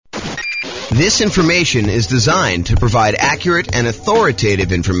This information is designed to provide accurate and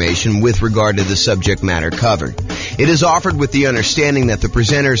authoritative information with regard to the subject matter covered. It is offered with the understanding that the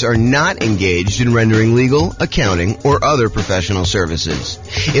presenters are not engaged in rendering legal, accounting, or other professional services.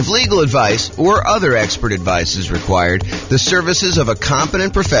 If legal advice or other expert advice is required, the services of a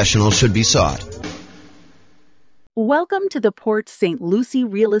competent professional should be sought. Welcome to the Port St. Lucie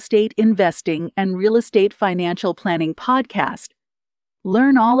Real Estate Investing and Real Estate Financial Planning Podcast.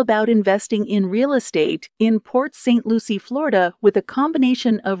 Learn all about investing in real estate in Port St. Lucie, Florida, with a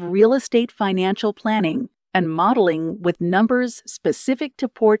combination of real estate financial planning and modeling with numbers specific to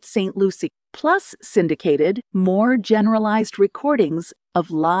Port St. Lucie, plus syndicated, more generalized recordings of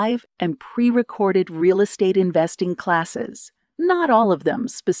live and pre-recorded real estate investing classes, not all of them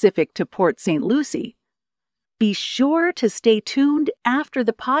specific to Port St. Lucie. Be sure to stay tuned after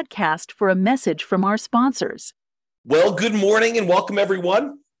the podcast for a message from our sponsors. Well, good morning and welcome,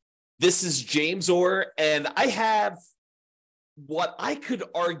 everyone. This is James Orr, and I have what I could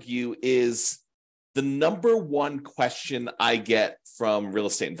argue is the number one question I get from real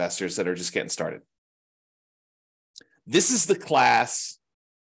estate investors that are just getting started. This is the class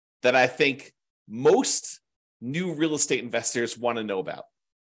that I think most new real estate investors want to know about.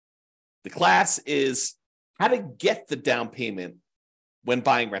 The class is how to get the down payment when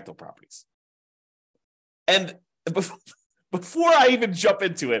buying rental properties. And before I even jump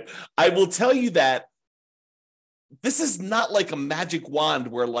into it, I will tell you that this is not like a magic wand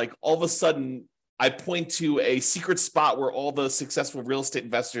where like all of a sudden I point to a secret spot where all the successful real estate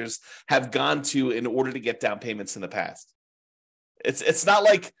investors have gone to in order to get down payments in the past. It's not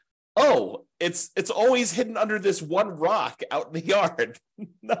like, oh, it's always hidden under this one rock out in the yard.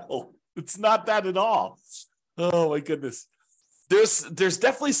 No, it's not that at all. Oh my goodness. There's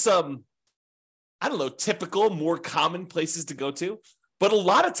definitely some, I don't know, typical, more common places to go to. But a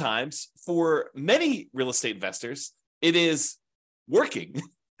lot of times for many real estate investors, it is working.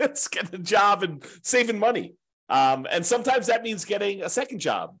 It's getting a job and saving money. And sometimes that means getting a second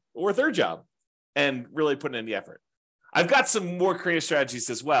job or a third job and really putting in the effort. I've got some more creative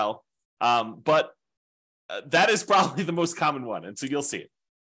strategies as well, but that is probably the most common one. And so you'll see it.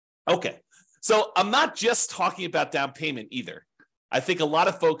 Okay. So I'm not just talking about down payment either. I think a lot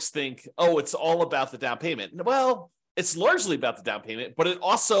of folks think, oh, it's all about the down payment. Well, it's largely about the down payment, but it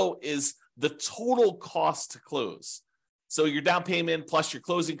also is the total cost to close. So your down payment plus your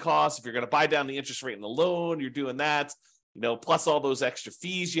closing costs, if you're going to buy down the interest rate in the loan, you're doing that, plus all those extra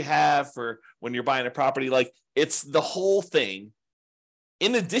fees you have for when you're buying a property. Like, it's the whole thing.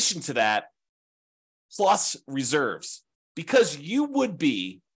 In addition to that, plus reserves, because you would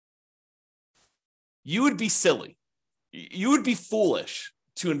be silly. You would be foolish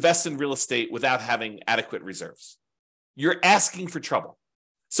to invest in real estate without having adequate reserves. You're asking for trouble.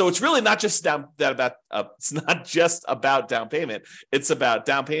 So it's really not just it's not just about down payment. It's about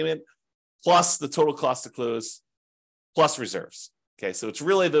down payment plus the total cost to close plus reserves. Okay, so it's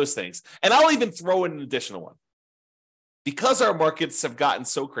really those things. And I'll even throw in an additional one. Because our markets have gotten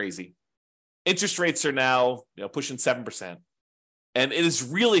so crazy, interest rates are now pushing 7%. And it is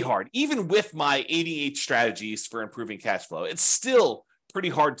really hard, even with my 88 strategies for improving cash flow. It's still pretty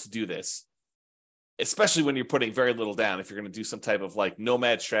hard to do this, especially when you're putting very little down. If you're going to do some type of like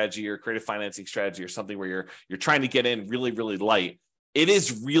nomad strategy or creative financing strategy or something where you're trying to get in really, really light, it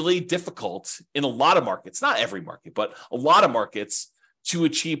is really difficult in a lot of markets, not every market, but a lot of markets to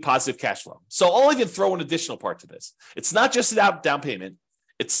achieve positive cash flow. So I'll even throw an additional part to this. It's not just about down payment.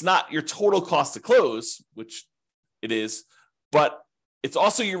 It's not your total cost to close, which it is, but it's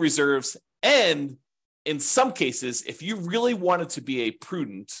also your reserves. And in some cases, if you really wanted to be a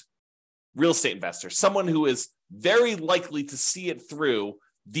prudent real estate investor, someone who is very likely to see it through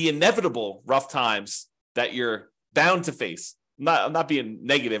the inevitable rough times that you're bound to face. I'm not being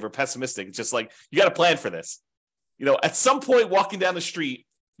negative or pessimistic. It's just like, you got to plan for this. At some point walking down the street,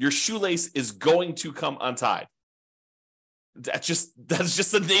 your shoelace is going to come untied. That's just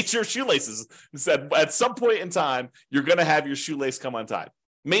the nature of shoelaces. At some point in time, you're going to have your shoelace come untied.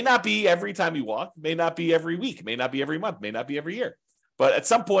 May not be every time you walk, may not be every week, may not be every month, may not be every year. But at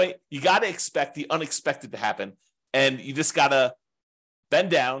some point, you got to expect the unexpected to happen, and you just got to bend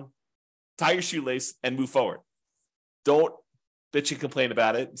down, tie your shoelace, and move forward. Don't bitch and complain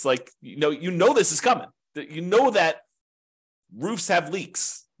about it. It's like, this is coming. You know that roofs have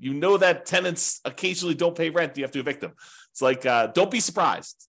leaks. You know that tenants occasionally don't pay rent. You have to evict them. It's like, don't be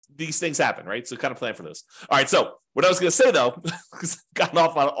surprised. These things happen, right? So kind of plan for this. All right. So what I was going to say, though, because I've gotten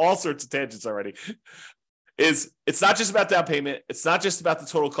off on all sorts of tangents already, is it's not just about down payment. It's not just about the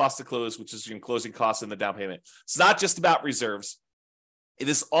total cost to close, which is your closing costs and the down payment. It's not just about reserves. It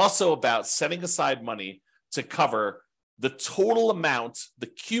is also about setting aside money to cover the total amount, the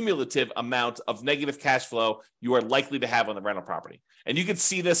cumulative amount of negative cash flow you are likely to have on the rental property. And you can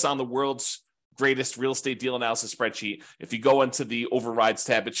see this on the world's greatest real estate deal analysis spreadsheet. If you go into the overrides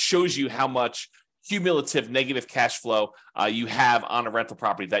tab, it shows you how much cumulative negative cash flow you have on a rental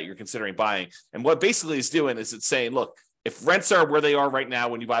property that you're considering buying. And what basically is doing is it's saying, look, if rents are where they are right now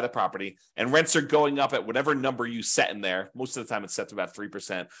when you buy the property and rents are going up at whatever number you set in there, most of the time it's set to about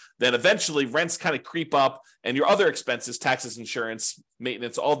 3%, then eventually rents kind of creep up and your other expenses, taxes, insurance,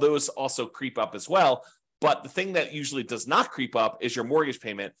 maintenance, all those also creep up as well. But the thing that usually does not creep up is your mortgage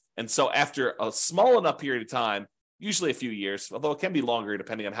payment. And so after a small enough period of time, usually a few years, although it can be longer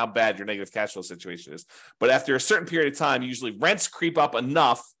depending on how bad your negative cash flow situation is. But after a certain period of time, usually rents creep up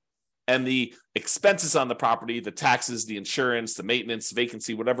enough and the expenses on the property, the taxes, the insurance, the maintenance,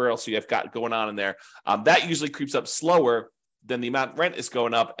 vacancy, whatever else you have got going on in there, that usually creeps up slower than the amount rent is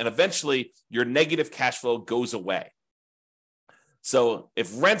going up. And eventually your negative cash flow goes away. So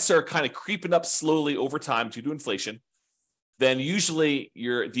if rents are kind of creeping up slowly over time due to inflation, then usually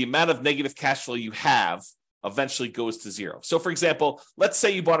the amount of negative cash flow you have eventually goes to zero. So for example, let's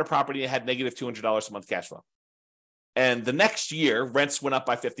say you bought a property and had negative $200 a month cash flow. And the next year, rents went up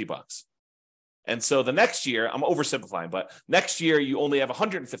by $50. And so the next year, I'm oversimplifying, but next year you only have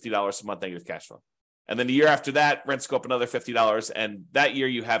 $150 a month negative cash flow. And then the year after that, rents go up another $50. And that year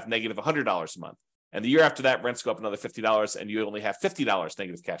you have negative $100 a month. And the year after that, rents go up another $50 and you only have $50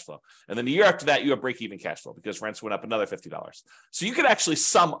 negative cash flow. And then the year after that, you have break-even cash flow because rents went up another $50. So you could actually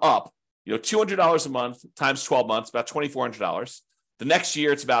sum up, $200 a month times 12 months, about $2,400. The next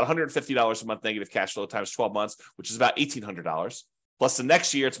year, it's about $150 a month negative cash flow times 12 months, which is about $1,800. Plus the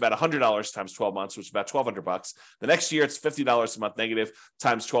next year, it's about $100 times 12 months, which is about $1,200. The next year, it's $50 a month negative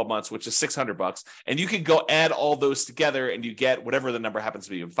times 12 months, which is $600. And you can go add all those together and you get whatever the number happens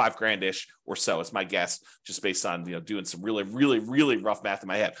to be, $5,000-ish or so. It's my guess, just based on doing some really, really, really rough math in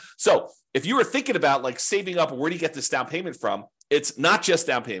my head. So if you were thinking about like saving up, where do you get this down payment from? It's not just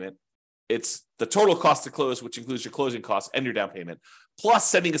down payment. It's the total cost to close, which includes your closing costs and your down payment, plus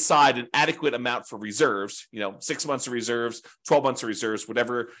setting aside an adequate amount for reserves, 6 months of reserves, 12 months of reserves,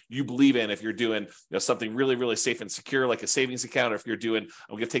 whatever you believe in. If you're doing something really, really safe and secure, like a savings account, or if you're doing,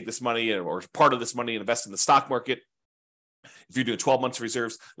 I'm going to take this money or part of this money and invest in the stock market. If you're doing 12 months of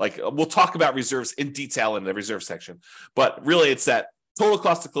reserves, like we'll talk about reserves in detail in the reserve section, but really it's that total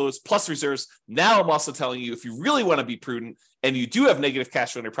cost to close plus reserves. Now I'm also telling you, if you really want to be prudent and you do have negative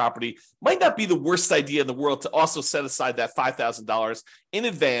cash flow on your property, might not be the worst idea in the world to also set aside that $5,000 in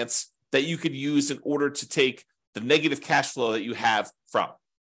advance that you could use in order to take the negative cash flow that you have from.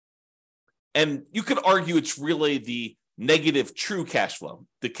 And you could argue it's really the negative true cash flow,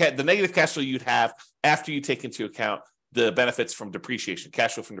 the negative cash flow you'd have after you take into account the benefits from depreciation,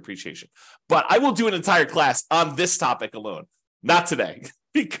 cash flow from depreciation. But I will do an entire class on this topic alone. Not today,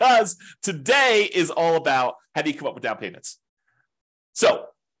 because today is all about how do you come up with down payments. So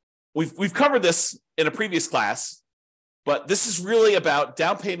we've covered this in a previous class, but this is really about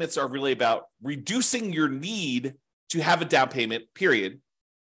down payments are really about reducing your need to have a down payment, period,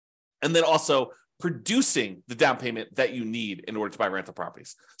 and then also producing the down payment that you need in order to buy rental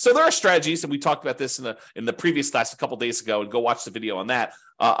properties. So there are strategies, and we talked about this in the previous class a couple of days ago, and go watch the video on that,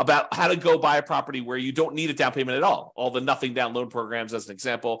 about how to go buy a property where you don't need a down payment at all the nothing down loan programs as an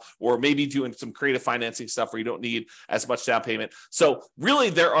example, or maybe doing some creative financing stuff where you don't need as much down payment. So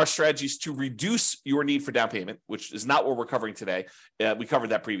really there are strategies to reduce your need for down payment, which is not what we're covering today. We covered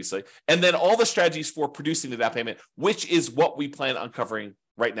that previously. And then all the strategies for producing the down payment, which is what we plan on covering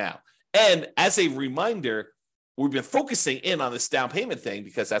right now. And as a reminder, we've been focusing in on this down payment thing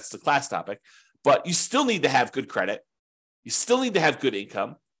because that's the class topic, but you still need to have good credit. You still need to have good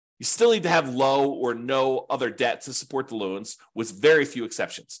income. You still need to have low or no other debt to support the loans, with very few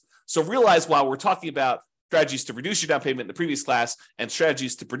exceptions. So realize while we're talking about strategies to reduce your down payment in the previous class and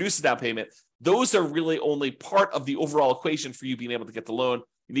strategies to produce a down payment, those are really only part of the overall equation for you being able to get the loan.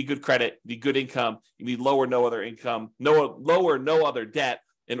 You need good credit, you need good income, you need low or no other income, low or no other debt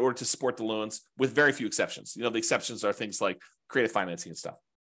in order to support the loans, with very few exceptions. The exceptions are things like creative financing and stuff.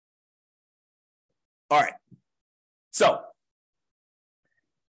 All right. So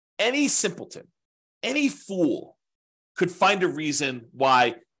any simpleton, any fool could find a reason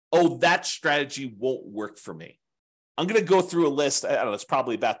why, that strategy won't work for me. I'm going to go through a list. I don't know, it's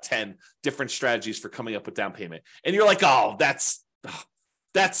probably about 10 different strategies for coming up with down payment. And you're like, that's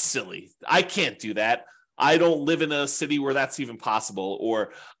silly. I can't do that. I don't live in a city where that's even possible,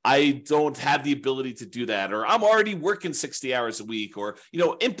 or I don't have the ability to do that, or I'm already working 60 hours a week, or,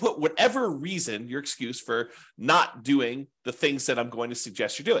 input whatever reason, your excuse for not doing the things that I'm going to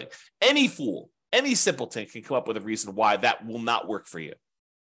suggest you're doing. Any fool, any simpleton can come up with a reason why that will not work for you.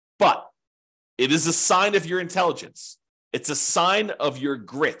 But it is a sign of your intelligence. It's a sign of your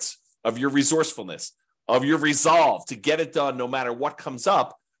grit, of your resourcefulness, of your resolve to get it done no matter what comes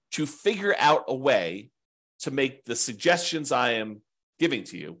up, to figure out a way to make the suggestions I am giving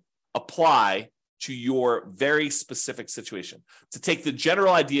to you apply to your very specific situation. To take the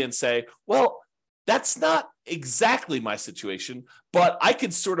general idea and say, well, that's not exactly my situation, but I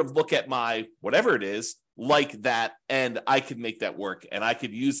could sort of look at my whatever it is like that, and I could make that work, and I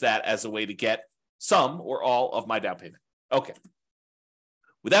could use that as a way to get some or all of my down payment. Okay.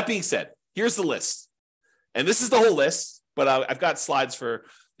 With that being said, here's the list. And this is the whole list, but I've got slides for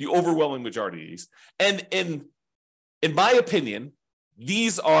the overwhelming majority of these. And in my opinion,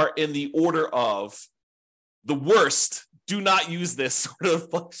 these are in the order of the worst, do not use this sort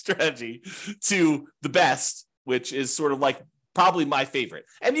of strategy, to the best, which is sort of like probably my favorite.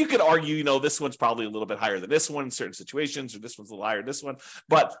 And you could argue, this one's probably a little bit higher than this one in certain situations, or this one's a little higher than this one.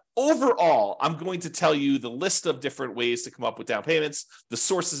 But overall, I'm going to tell you the list of different ways to come up with down payments, the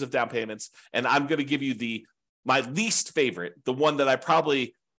sources of down payments, and I'm going to give you my least favorite, the one that I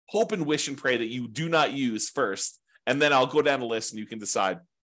probably hope and wish and pray that you do not use first. And then I'll go down the list and you can decide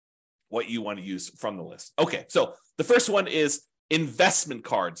what you want to use from the list. Okay, so the first one is investment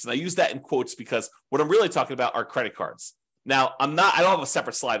cards. And I use that in quotes because what I'm really talking about are credit cards. Now, I don't have a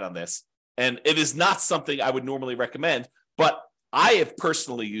separate slide on this, and it is not something I would normally recommend, but I have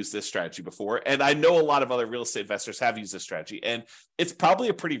personally used this strategy before, and I know a lot of other real estate investors have used this strategy, and it's probably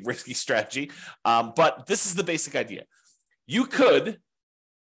a pretty risky strategy, but this is the basic idea. You could,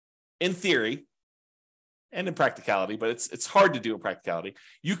 in theory, and in practicality, but it's hard to do in practicality,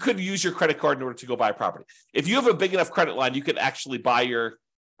 you could use your credit card in order to go buy a property. If you have a big enough credit line, you could actually buy your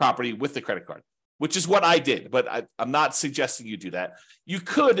property with the credit card, which is what I did, but I'm not suggesting you do that. You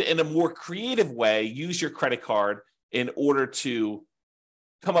could, in a more creative way, use your credit card in order to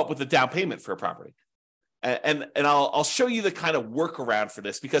come up with a down payment for a property. And I'll show you the kind of workaround for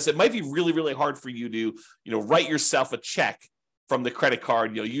this, because it might be really, really hard for you to, write yourself a check from the credit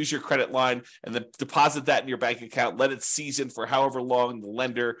card. Use your credit line and then deposit that in your bank account, let it season for however long the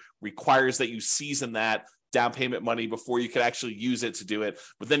lender requires that you season that down payment money before you can actually use it to do it.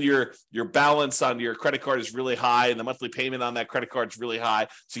 But then your balance on your credit card is really high, and the monthly payment on that credit card is really high.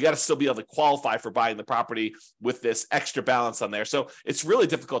 So you got to still be able to qualify for buying the property with this extra balance on there. So it's really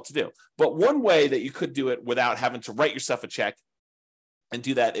difficult to do. But one way that you could do it without having to write yourself a check and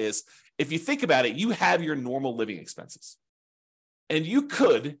do that is, if you think about it, you have your normal living expenses. And you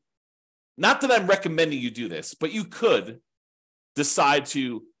could, not that I'm recommending you do this, but you could decide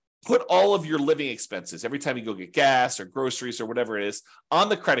to put all of your living expenses, every time you go get gas or groceries or whatever it is, on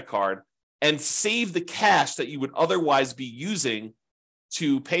the credit card, and save the cash that you would otherwise be using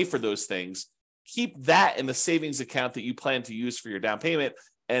to pay for those things. Keep that in the savings account that you plan to use for your down payment,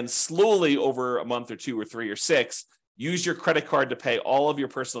 and slowly over a month or 2 or 3 or 6, use your credit card to pay all of your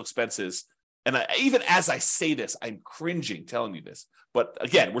personal expenses. And even as I say this, I'm cringing telling you this. But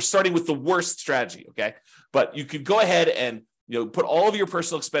again, we're starting with the worst strategy, okay? But you could go ahead and put all of your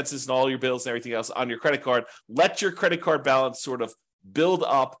personal expenses and all your bills and everything else on your credit card. Let your credit card balance sort of build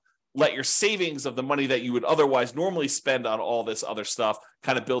up. Let your savings of the money that you would otherwise normally spend on all this other stuff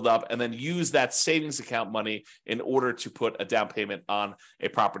kind of build up, and then use that savings account money in order to put a down payment on a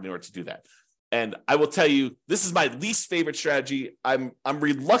property in order to do that. And I will tell you, this is my least favorite strategy. I'm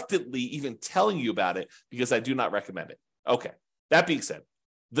reluctantly even telling you about it because I do not recommend it. Okay, that being said,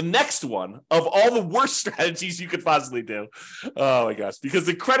 the next one of all the worst strategies you could possibly do, oh my gosh, because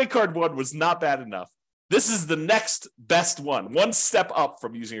the credit card one was not bad enough. This is the next best one step up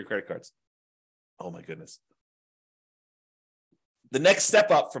from using your credit cards. Oh my goodness. The next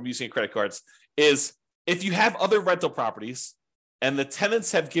step up from using your credit cards is, if you have other rental properties and the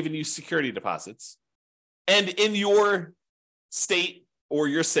tenants have given you security deposits, and in your state or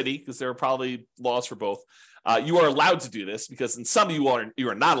your city, because there are probably laws for both, you are allowed to do this, because in some you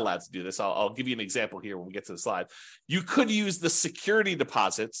are not allowed to do this. I'll give you an example here when we get to the slide. You could use the security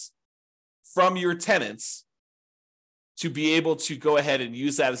deposits from your tenants to be able to go ahead and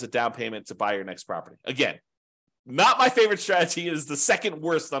use that as a down payment to buy your next property. Again, not my favorite strategy. It is the second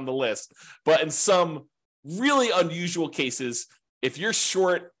worst on the list, but in some really unusual cases, if you're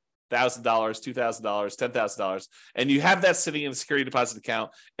short $1,000, $2,000, $10,000, and you have that sitting in a security deposit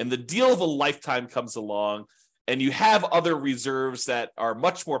account, and the deal of a lifetime comes along, and you have other reserves that are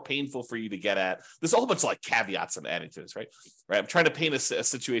much more painful for you to get at. There's a whole bunch of like caveats I'm adding to this, right? I'm trying to paint a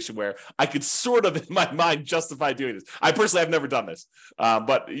situation where I could sort of, in my mind, justify doing this. I personally have never done this,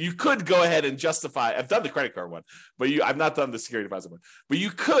 but you could go ahead and justify. I've done the credit card one, but I've not done the security deposit one. But you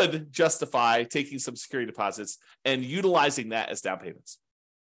could justify taking some security deposits and utilizing that as down payments.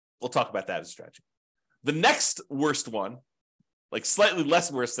 We'll talk about that as a strategy. The next worst one, like slightly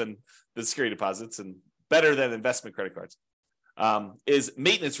less worse than the security deposits and better than investment credit cards, is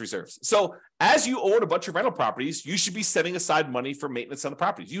maintenance reserves. So as you own a bunch of rental properties, you should be setting aside money for maintenance on the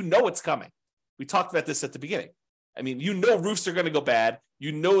properties. You know it's coming. We talked about this at the beginning. I mean, you know roofs are going to go bad.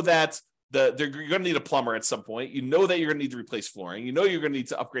 You know that you're going to need a plumber at some point. You know that you're going to need to replace flooring. You know you're going to need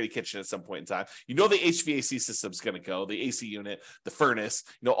to upgrade a kitchen at some point in time. You know the HVAC system's going to go, the AC unit, the furnace.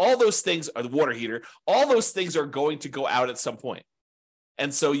 You know all those things are the water heater. All those things are going to go out at some point.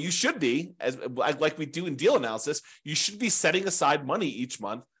 And so you should be, like we do in deal analysis, you should be setting aside money each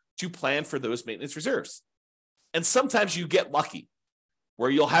month to plan for those maintenance reserves. And sometimes you get lucky where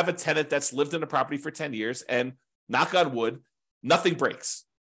you'll have a tenant that's lived in a property for 10 years and, knock on wood, nothing breaks.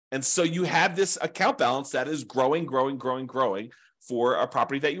 And so you have this account balance that is growing for a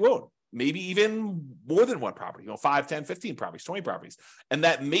property that you own. Maybe even more than one property, 5, 10, 15 properties, 20 properties. And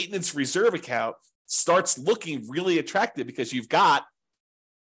that maintenance reserve account starts looking really attractive because you've got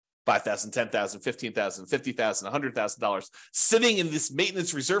 $5,000, $10,000, $15,000, $50,000, $100,000 sitting in this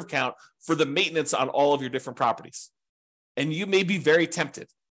maintenance reserve account for the maintenance on all of your different properties. And you may be very tempted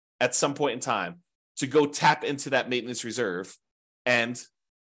at some point in time to go tap into that maintenance reserve and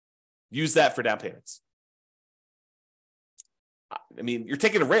use that for down payments. I mean, you're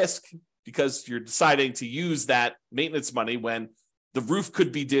taking a risk because you're deciding to use that maintenance money when the roof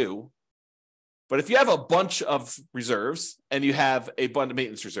could be due. But if you have a bunch of reserves and you have a bunch of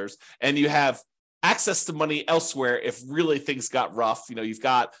maintenance reserves and you have access to money elsewhere, if really things got rough, you've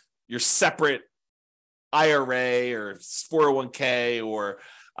got your separate IRA or 401k, or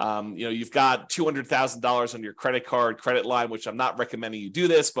you've got $200,000 on your credit line, which I'm not recommending you do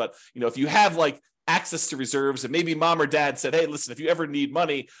this, but if you have like access to reserves and maybe mom or dad said, hey, listen, if you ever need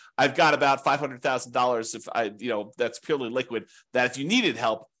money, I've got about $500,000 if I, that's purely liquid, that if you needed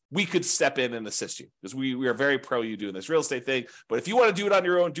help, we could step in and assist you, because we are very pro you doing this real estate thing. But if you want to do it on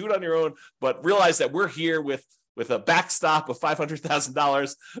your own, do it on your own. But realize that we're here with a backstop of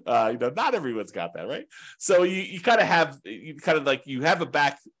 $500,000. Not everyone's got that, right? So you have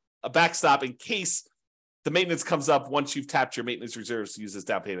a backstop in case the maintenance comes up once you've tapped your maintenance reserves to use as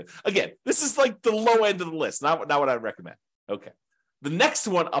down payment. Again, this is like the low end of the list, not what I recommend. Okay. The next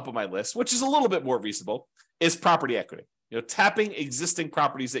one up on my list, which is a little bit more reasonable, is property equity. Tapping existing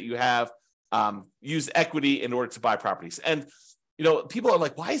properties that you have, use equity in order to buy properties. And, people are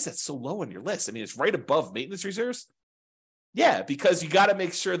like, why is that so low on your list? I mean, it's right above maintenance reserves. Yeah, because you got to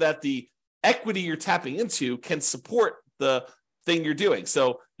make sure that the equity you're tapping into can support the thing you're doing.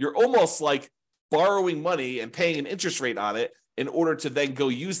 So you're almost like borrowing money and paying an interest rate on it in order to then go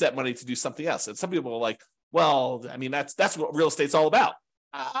use that money to do something else. And some people are like, well, I mean, that's what real estate's all about.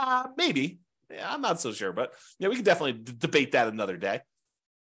 Maybe. Yeah, I'm not so sure, but we can definitely debate that another day.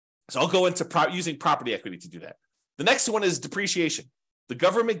 So I'll go into using property equity to do that. The next one is depreciation. The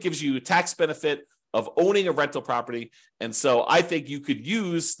government gives you a tax benefit of owning a rental property. And so I think you could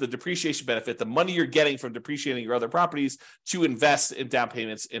use the depreciation benefit, the money you're getting from depreciating your other properties, to invest in down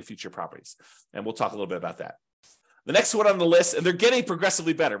payments in future properties. And we'll talk a little bit about that. The next one on the list, and they're getting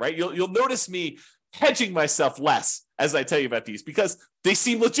progressively better, right? You'll notice me hedging myself less as I tell you about these because they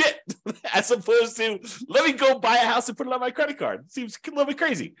seem legit as opposed to let me go buy a house and put it on my credit card. It seems a little bit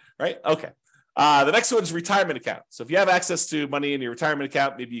crazy, right? Okay. The next one is retirement account. So if you have access to money in your retirement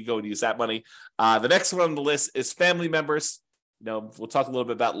account, maybe you go and use that money. The next one on the list is family members. We'll talk a little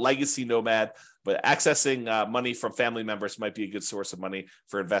bit about legacy nomad, but accessing money from family members might be a good source of money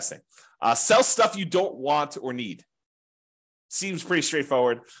for investing. Sell stuff you don't want or need. Seems pretty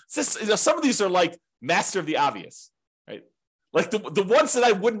straightforward. Some of these are like master of the obvious, right? Like the ones that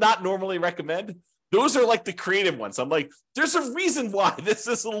I would not normally recommend, those are like the creative ones. I'm like, there's a reason why this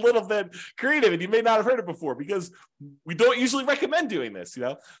is a little bit creative, and you may not have heard it before because we don't usually recommend doing this,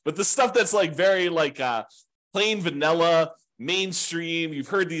 But the stuff that's like very like plain vanilla, mainstream, you've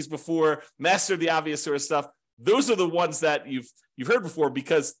heard these before, master of the obvious sort of stuff. Those are the ones that you've heard before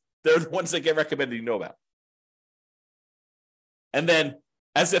because they're the ones that get recommended you know about. And then,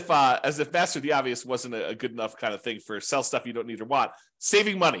 as if master of the obvious wasn't a good enough kind of thing for sell stuff you don't need or want,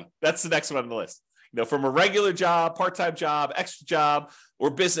 saving money. That's the next one on the list. From a regular job, part-time job, extra job, or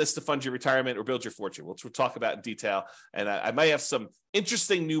business to fund your retirement or build your fortune, which we'll talk about in detail. And I might have some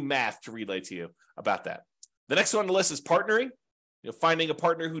interesting new math to relay to you about that. The next one on the list is partnering, finding a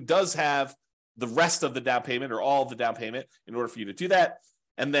partner who does have the rest of the down payment or all of the down payment in order for you to do that.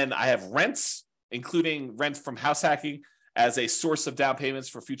 And then I have rents, including rent from house hacking as a source of down payments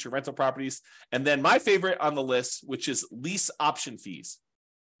for future rental properties. And then my favorite on the list, which is lease option fees.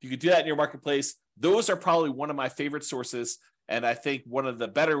 You could do that in your marketplace. Those are probably one of my favorite sources, and I think one of the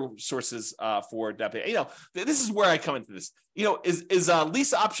better sources for down payment. This is where I come into this. Is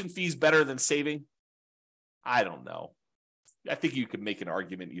lease option fees better than saving? I don't know. I think you could make an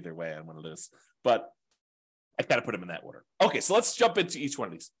argument either way on one of those, but I kind of put them in that order. Okay, so let's jump into each one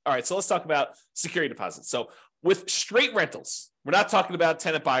of these. All right, so let's talk about security deposits. So with straight rentals, we're not talking about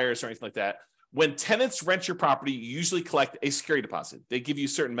tenant buyers or anything like that. When tenants rent your property, you usually collect a security deposit. They give you a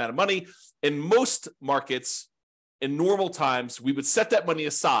certain amount of money. In most markets, in normal times, we would set that money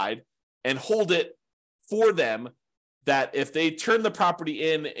aside and hold it for them, that if they turn the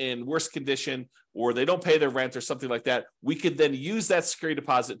property in worse condition or they don't pay their rent or something like that, we could then use that security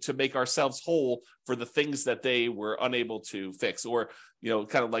deposit to make ourselves whole for the things that they were unable to fix. Or,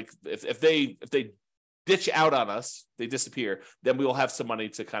 kind of like if they ditch out on us, they disappear, then we will have some money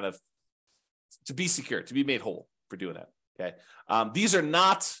to kind of to be secure, to be made whole for doing that. Okay. These are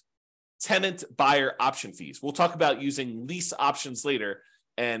not tenant buyer option fees. We'll talk about using lease options later.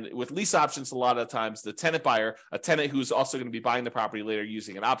 And with lease options, a lot of times the tenant buyer, a tenant who's also going to be buying the property later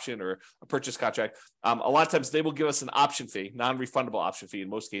using an option or a purchase contract, a lot of times they will give us an option fee, non-refundable option fee in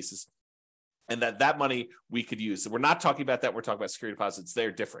most cases, and that money we could use. So we're not talking about that. We're talking about security deposits.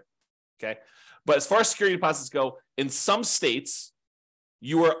 They're different. Okay. But as far as security deposits go, in some states,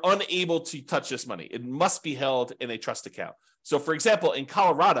 you are unable to touch this money. It must be held in a trust account. So for example, in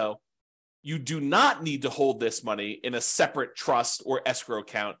Colorado, you do not need to hold this money in a separate trust or escrow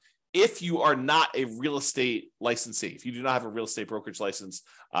account if you are not a real estate licensee. If you do not have a real estate brokerage license,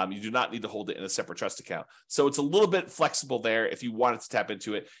 you do not need to hold it in a separate trust account. So it's a little bit flexible there if you wanted to tap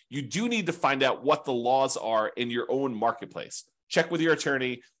into it. You do need to find out what the laws are in your own marketplace. Check with your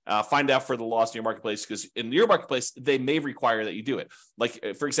attorney, find out for the laws in your marketplace, because in your marketplace, they may require that you do it.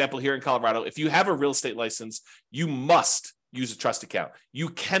 Like, for example, here in Colorado, if you have a real estate license, you must use a trust account. You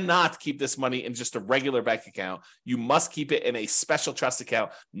cannot keep this money in just a regular bank account. You must keep it in a special trust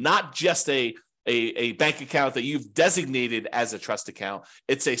account, not just a bank account that you've designated as a trust account.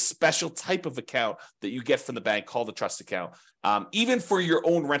 It's a special type of account that you get from the bank called a trust account, even for your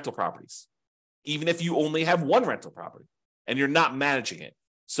own rental properties, even if you only have one rental property and you're not managing it.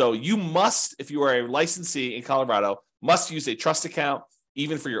 So you must, if you are a licensee in Colorado, must use a trust account,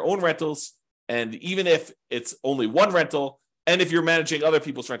 even for your own rentals. And even if it's only one rental, and if you're managing other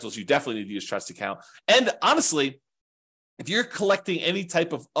people's rentals, you definitely need to use trust account. And honestly, if you're collecting any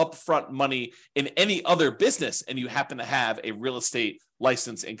type of upfront money in any other business and you happen to have a real estate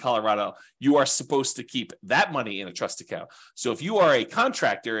license in Colorado, you are supposed to keep that money in a trust account. So if you are a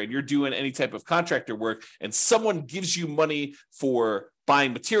contractor and you're doing any type of contractor work and someone gives you money for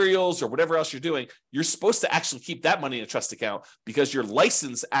buying materials or whatever else you're doing, you're supposed to actually keep that money in a trust account, because your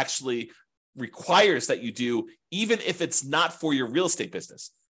license actually requires that you do, even if it's not for your real estate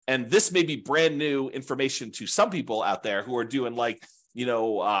business. And this may be brand new information to some people out there who are doing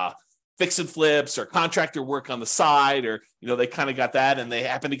fix and flips or contractor work on the side, or, they kind of got that and they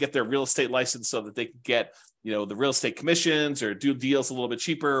happen to get their real estate license so that they can get, the real estate commissions or do deals a little bit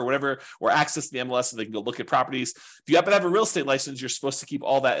cheaper or whatever, or access to the MLS so they can go look at properties. If you happen to have a real estate license, you're supposed to keep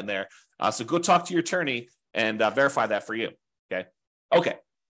all that in there. So go talk to your attorney and verify that for you. Okay.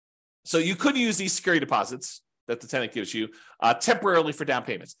 So you could use these security deposits that the tenant gives you temporarily for down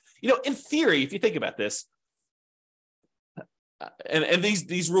payments. In theory, if you think about this, and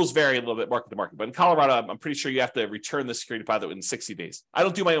these rules vary a little bit market to market, but in Colorado, I'm pretty sure you have to return the security deposit within 60 days. I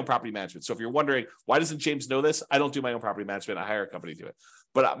don't do my own property management. So if you're wondering, why doesn't James know this? I don't do my own property management. I hire a company to do it.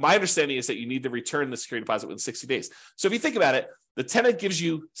 But my understanding is that you need to return the security deposit within 60 days. So if you think about it, the tenant gives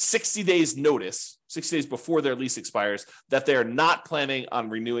you 60 days notice, 60 days before their lease expires, that they're not planning on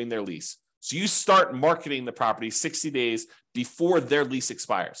renewing their lease. So you start marketing the property 60 days before their lease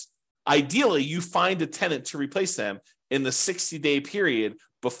expires. Ideally, you find a tenant to replace them in the 60-day period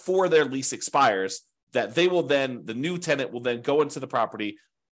before their lease expires, that they will then, the new tenant will then go into the property,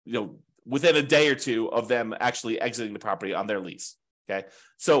 within a day or two of them actually exiting the property on their lease. Okay.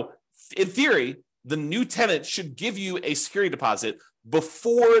 So in theory, the new tenant should give you a security deposit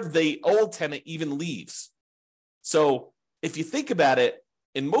before the old tenant even leaves. So if you think about it,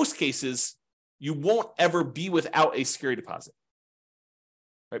 in most cases, you won't ever be without a security deposit,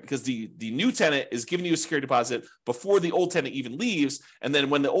 right? Because the new tenant is giving you a security deposit before the old tenant even leaves. And then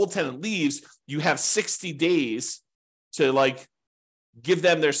when the old tenant leaves, you have 60 days to give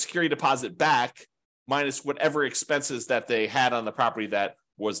them their security deposit back, minus whatever expenses that they had on the property that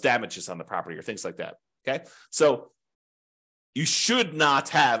was damages on the property or things like that. Okay. So you should not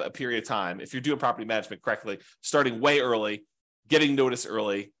have a period of time, if you're doing property management correctly, starting way early, getting notice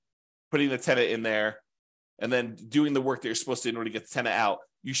early, putting the tenant in there, and then doing the work that you're supposed to in order to get the tenant out.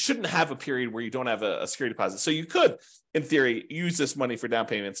 You shouldn't have a period where you don't have a security deposit. So you could, in theory, use this money for down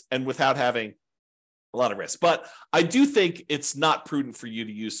payments and without having a lot of risk. But I do think it's not prudent for you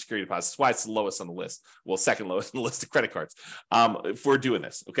to use security deposits. That's why it's the lowest on the list. Well, second lowest on the list of credit cards for doing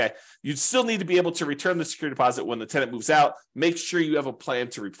this, okay? You still need to be able to return the security deposit when the tenant moves out. Make sure you have a plan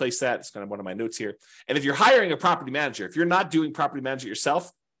to replace that. It's kind of one of my notes here. And if you're hiring a property manager, if you're not doing property management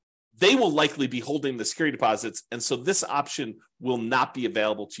yourself, they will likely be holding the security deposits. And so this option will not be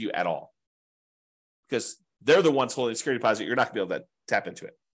available to you at all because they're the ones holding the security deposit. You're not going to be able to tap into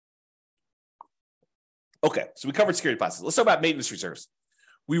it. Okay, so we covered security deposits. Let's talk about maintenance reserves.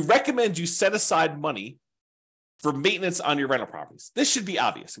 We recommend you set aside money for maintenance on your rental properties. This should be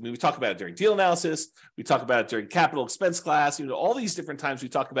obvious. I mean, we talk about it during deal analysis. We talk about it during capital expense class. You know, all these different times we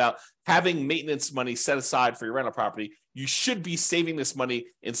talk about having maintenance money set aside for your rental property. You should be saving this money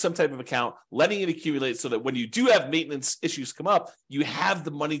in some type of account, letting it accumulate so that when you do have maintenance issues come up, you have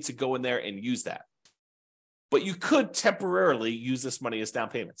the money to go in there and use that. But you could temporarily use this money as down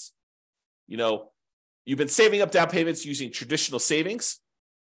payments. You know, you've been saving up down payments using traditional savings,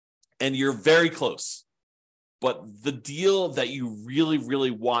 and you're very close. But the deal that you really,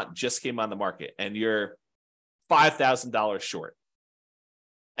 really want just came on the market, and you're $5,000 short.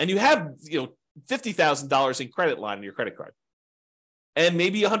 And you have, $50,000 in credit line in your credit card, and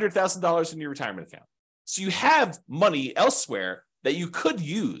maybe $100,000 in your retirement account. So you have money elsewhere that you could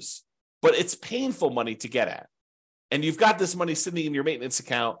use, but it's painful money to get at. And you've got this money sitting in your maintenance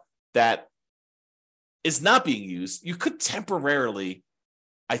account that is not being used. You could temporarily,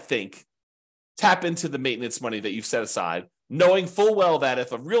 I think, tap into the maintenance money that you've set aside, knowing full well that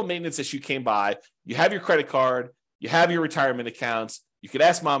if a real maintenance issue came by, you have your credit card, you have your retirement accounts, you could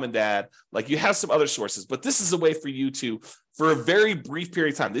ask mom and dad, like you have some other sources. But this is a way for you to, for a very brief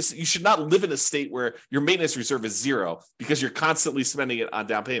period of time, you should not live in a state where your maintenance reserve is zero because you're constantly spending it on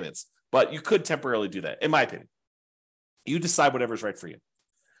down payments. But you could temporarily do that, in my opinion. You decide whatever's right for you.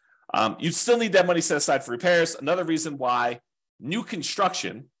 You still need that money set aside for repairs. Another reason why new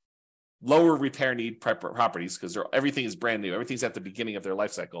construction, lower repair need properties, because everything is brand new, everything's at the beginning of their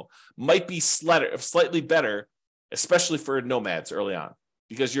life cycle, might be slightly better, especially for nomads early on,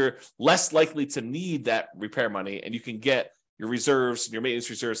 because you're less likely to need that repair money, and you can get your reserves and your maintenance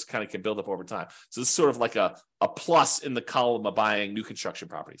reserves kind of can build up over time. So this is sort of like a plus in the column of buying new construction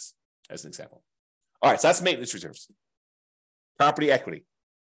properties, as an example. All right, so that's maintenance reserves. Property equity.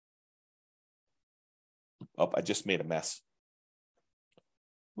 Oh, I just made a mess.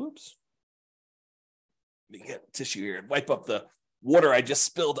 Whoops. Let me get tissue here and wipe up the water I just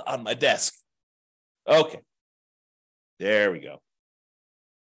spilled on my desk. Okay. There we go.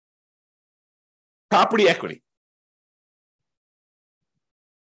 Property equity.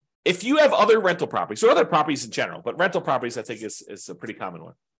 If you have other rental properties, or other properties in general, but rental properties I think is a pretty common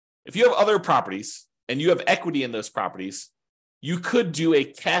one. If you have other properties and you have equity in those properties, you could do a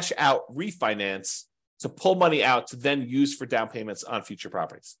cash out refinance to pull money out to then use for down payments on future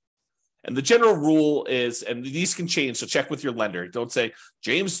properties. And the general rule is, and these can change, so check with your lender. Don't say,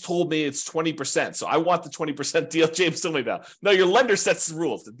 James told me it's 20%, so I want the 20% deal James told me about. No, your lender sets the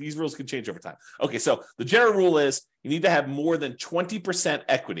rules. These rules can change over time. Okay, so the general rule is you need to have more than 20%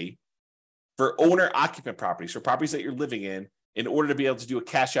 equity for owner-occupant properties, for properties that you're living in order to be able to do a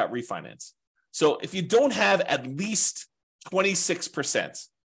cash-out refinance. So if you don't have at least 26%,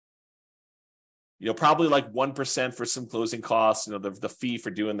 probably like 1% for some closing costs, the fee for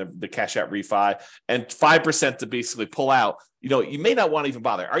doing the cash out refi, and 5% to basically pull out. You may not want to even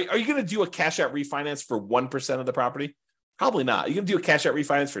bother. Are you going to do a cash out refinance for 1% of the property? Probably not. You're going to do a cash out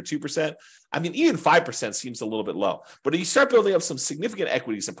refinance for 2%. I mean, even 5% seems a little bit low. But if you start building up some significant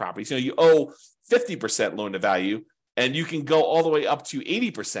equities in properties, you owe 50% loan to value, and you can go all the way up to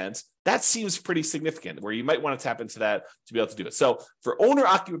 80%. That seems pretty significant, where you might want to tap into that to be able to do it. So for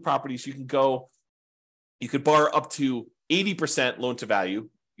owner-occupant properties, you could borrow up to 80% loan to value.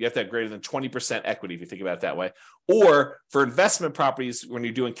 You have to have greater than 20% equity if you think about it that way. Or for investment properties, when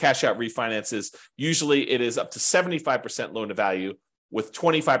you're doing cash out refinances, usually it is up to 75% loan to value with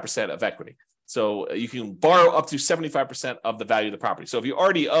 25% of equity. So you can borrow up to 75% of the value of the property. So if you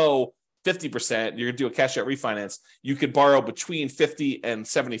already owe 50%, you're going to do a cash out refinance, you could borrow between 50 and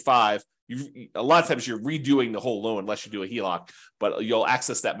 75. A lot of times you're redoing the whole loan unless you do a HELOC, but you'll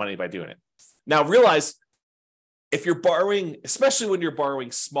access that money by doing it. Now realize, if you're borrowing, especially when you're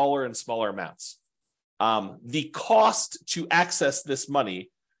borrowing smaller and smaller amounts, the cost to access this money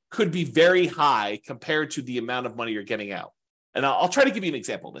could be very high compared to the amount of money you're getting out. And I'll try to give you an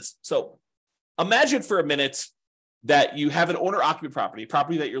example of this. So imagine for a minute that you have an owner-occupant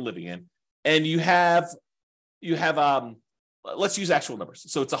property that you're living in, and you have let's use actual numbers.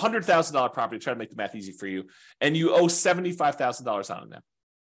 So it's a $100,000 property, try to make the math easy for you, and you owe $75,000 on it now.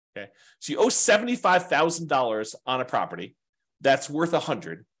 Okay, so you owe $75,000 on a property that's worth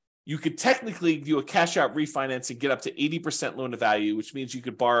 $100,000. You could technically do a cash out refinance and get up to 80% loan to value, which means you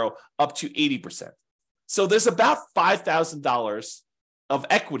could borrow up to 80%. So there's about $5,000 of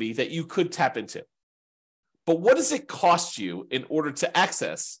equity that you could tap into. But what does it cost you in order to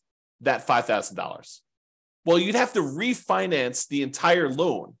access that $5,000? Well, you'd have to refinance the entire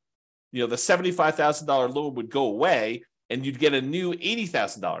loan. The $75,000 loan would go away and you'd get a new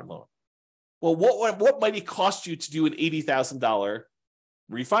 $80,000 loan. Well, what might it cost you to do an $80,000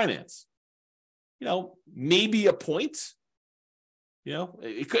 refinance? Maybe a point.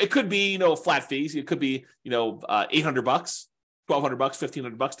 It could be, flat fees. It could be, $800, $1,200,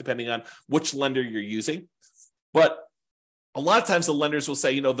 $1,500, depending on which lender you're using. But a lot of times the lenders will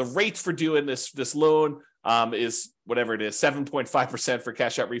say, the rate for doing this loan is whatever it is, 7.5% for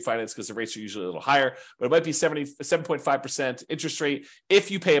cash out refinance, because the rates are usually a little higher, but it might be 7.5% interest rate if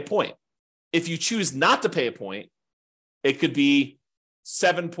you pay a point. If you choose not to pay a point, it could be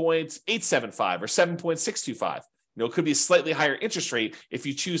 7.875 or 7.625. It could be a slightly higher interest rate if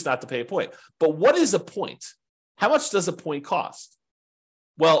you choose not to pay a point. But what is a point? How much does a point cost?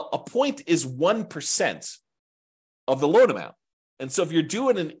 Well, a point is 1% of the loan amount. And so if you're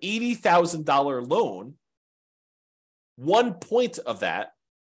doing an $80,000 loan, 1 point of that,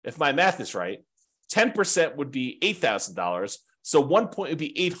 if my math is right, 10% would be $8,000. So 1 point would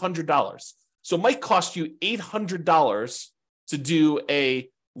be $800. So it might cost you $800 to do a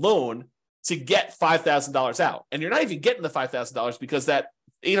loan to get $5,000 out. And you're not even getting the $5,000 because that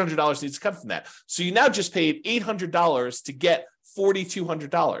 $800 needs to come from that. So you now just paid $800 to get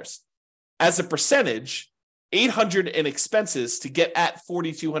 $4,200. As a percentage, $800 in expenses to get at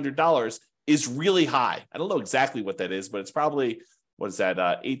 $4,200 is really high. I don't know exactly what that is, but it's probably,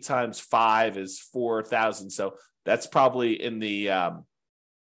 8 times 5 is 4,000. So that's probably in the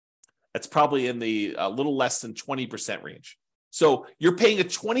little less than 20% range. So you're paying a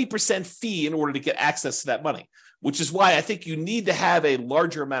 20% fee in order to get access to that money, which is why I think you need to have a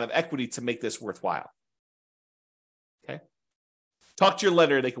larger amount of equity to make this worthwhile. Okay. Talk to your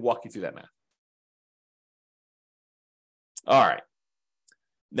lender. They can walk you through that math. All right.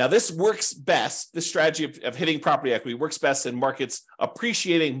 Now, this works best. This strategy of hitting property equity works best in markets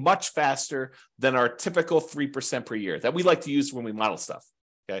appreciating much faster than our typical 3% per year that we like to use when we model stuff.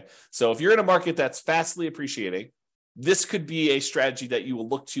 Okay. So if you're in a market that's fastly appreciating, this could be a strategy that you will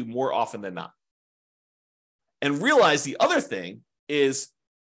look to more often than not. And realize the other thing is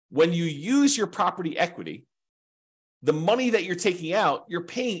when you use your property equity, the money that you're taking out, you're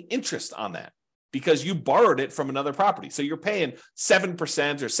paying interest on that because you borrowed it from another property. So you're paying 7%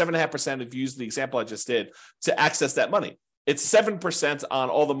 or 7.5%, if you use the example I just did, to access that money. It's 7% on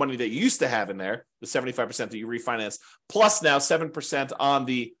all the money that you used to have in there, the 75% that you refinanced, plus now 7% on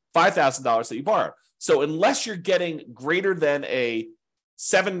the $5,000 that you borrowed. So unless you're getting greater than a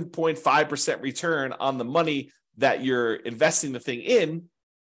 7.5% return on the money that you're investing the thing in,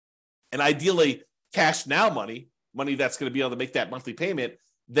 and ideally cash now money that's going to be able to make that monthly payment,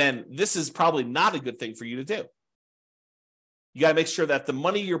 then this is probably not a good thing for you to do. You got to make sure that the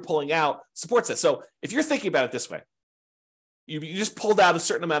money you're pulling out supports it. So if you're thinking about it this way, you just pulled out a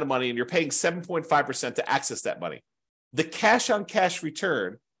certain amount of money and you're paying 7.5% to access that money. The cash on cash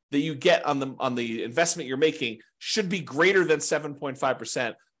return that you get on the investment you're making should be greater than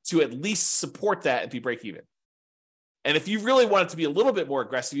 7.5% to at least support that and be break even. And if you really want it to be a little bit more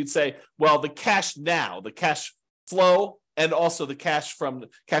aggressive, you'd say, well, the cash now, the cash flow, and also the cash flow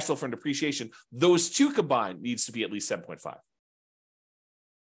from depreciation, those two combined needs to be at least 7.5.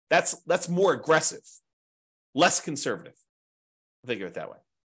 That's more aggressive, less conservative. Think of it that way.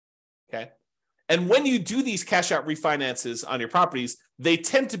 Okay. And when you do these cash out refinances on your properties, they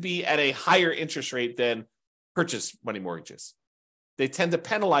tend to be at a higher interest rate than purchase money mortgages. They tend to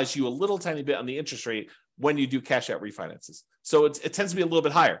penalize you a little tiny bit on the interest rate when you do cash out refinances. So it tends to be a little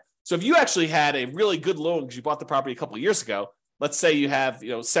bit higher. So if you actually had a really good loan because you bought the property a couple of years ago, let's say you have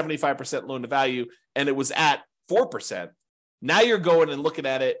 75% loan to value and it was at 4%. Now you're going and looking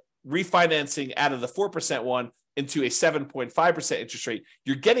at it, refinancing out of the 4% one into a 7.5% interest rate.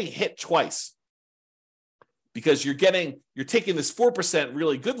 You're getting hit twice. Because you're taking this 4%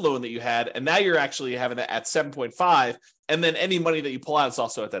 really good loan that you had, and now you're actually having it at 7.5, and then any money that you pull out is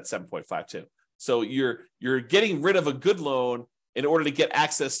also at that 7.5 too. So you're getting rid of a good loan in order to get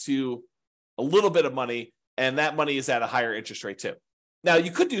access to a little bit of money, and that money is at a higher interest rate too. Now, you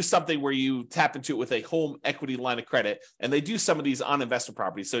could do something where you tap into it with a home equity line of credit, and they do some of these on investment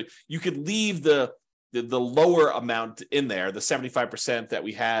properties. So you could leave the lower amount in there, the 75% that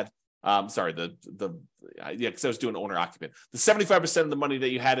we had. Because I was doing owner occupant. The 75% of the money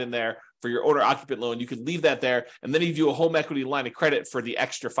that you had in there for your owner occupant loan, you could leave that there, and then you do a home equity line of credit for the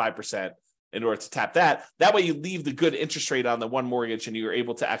extra 5%. In order to tap that. That way you leave the good interest rate on the one mortgage and you're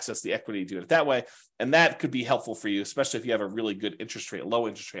able to access the equity to do it that way. And that could be helpful for you, especially if you have a really good interest rate, low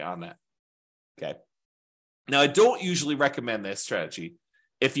interest rate on that. Okay. Now, I don't usually recommend this strategy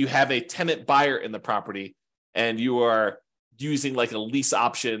if you have a tenant buyer in the property and you are using like a lease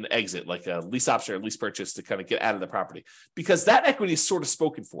option exit, like a lease option or lease purchase to kind of get out of the property, because that equity is sort of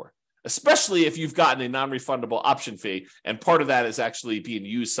spoken for, especially if you've gotten a non-refundable option fee and part of that is actually being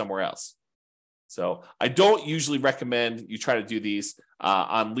used somewhere else. So I don't usually recommend you try to do these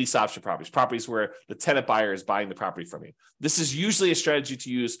on lease option properties where the tenant buyer is buying the property from you. This is usually a strategy to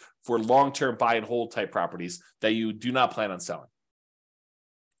use for long-term buy and hold type properties that you do not plan on selling.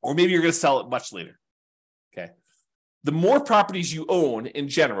 Or maybe you're going to sell it much later. Okay. The more properties you own in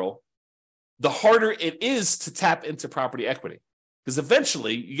general, the harder it is to tap into property equity. Because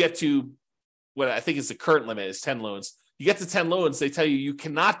eventually you get to what I think is the current limit is 10 loans. You get to 10 loans, they tell you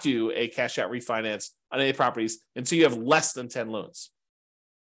cannot do a cash out refinance on any properties until you have less than 10 loans.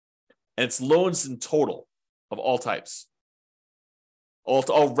 And it's loans in total of all types.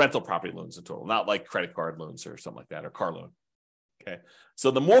 All rental property loans in total, not like credit card loans or something like that, or car loan. Okay.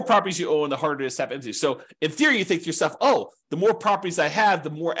 So the more properties you own, the harder it is to tap into. So in theory, you think to yourself, oh, the more properties I have, the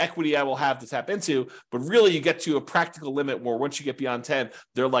more equity I will have to tap into. But really, you get to a practical limit where once you get beyond 10,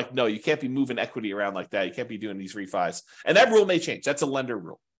 they're like, no, you can't be moving equity around like that. You can't be doing these refis. And that rule may change. That's a lender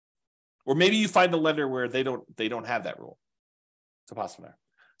rule. Or maybe you find a lender where they don't have that rule. It's a possibility.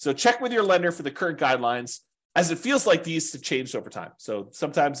 So check with your lender for the current guidelines, as it feels like these have changed over time. So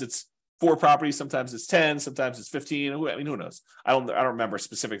sometimes it's 4 properties, sometimes it's 10, sometimes it's 15. I mean, who knows? I don't remember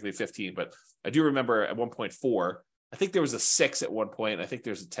specifically 15, but I do remember at one point 4. I think there was a 6 at one point. I think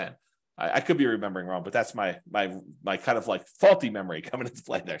there's a 10. I could be remembering wrong, but that's my kind of like faulty memory coming into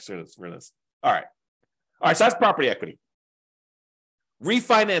play next for this. All right. So that's property equity.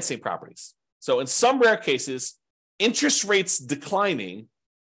 Refinancing properties. So in some rare cases, interest rates declining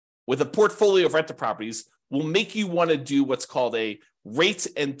with a portfolio of rental properties will make you want to do what's called a rate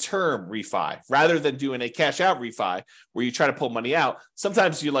and term refi rather than doing a cash out refi where you try to pull money out.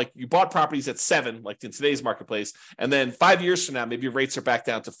 Sometimes you bought properties at 7, like in today's marketplace, and then 5 years from now, maybe your rates are back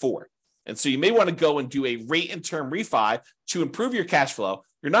down to 4. And so you may want to go and do a rate and term refi to improve your cash flow.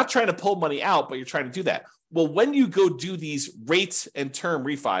 You're not trying to pull money out, but you're trying to do that. Well, when you go do these rates and term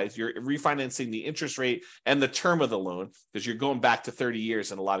refis, you're refinancing the interest rate and the term of the loan because you're going back to 30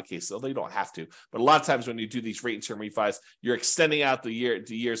 years in a lot of cases, although you don't have to. But a lot of times when you do these rate and term refis, you're extending out the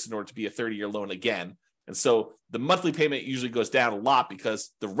years in order to be a 30-year loan again. And so the monthly payment usually goes down a lot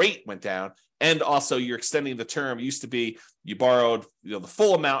because the rate went down. And also you're extending the term. It used to be you borrowed the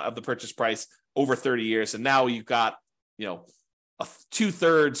full amount of the purchase price over 30 years. And now you've got,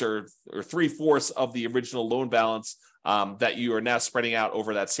 2/3 or 3/4 of the original loan balance that you are now spreading out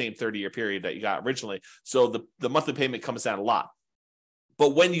over that same 30-year period that you got originally. So the monthly payment comes down a lot. But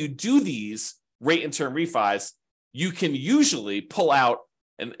when you do these rate and term refis, you can usually pull out,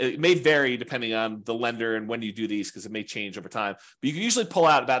 and it may vary depending on the lender and when you do these because it may change over time, but you can usually pull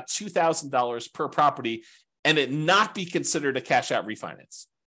out about $2,000 per property and it not be considered a cash out refinance.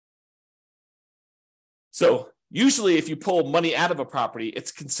 So usually if you pull money out of a property,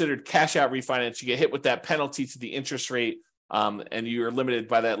 it's considered cash out refinance. You get hit with that penalty to the interest rate and you're limited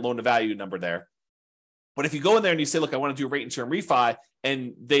by that loan to value number there. But if you go in there and you say, look, I want to do a rate and term refi,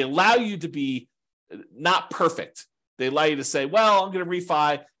 and they allow you to be not perfect. They allow you to say, well, I'm going to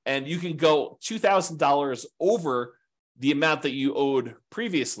refi, and you can go $2,000 over the amount that you owed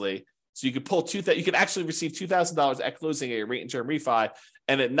previously. So you could pull you could actually receive $2,000 at closing a rate and term refi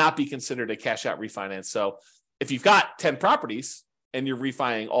and it not be considered a cash out refinance. So if you've got 10 properties and you're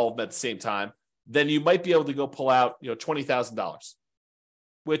refining all of them at the same time, then you might be able to go pull out, $20,000,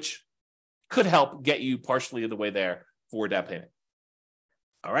 which could help get you partially the way there for down payment.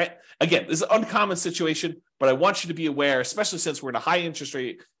 All right. Again, this is an uncommon situation, but I want you to be aware, especially since we're in a high interest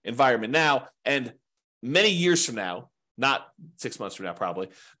rate environment now, and many years from now, not 6 months from now, probably,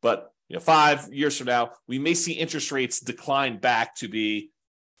 but 5 years from now, we may see interest rates decline back to be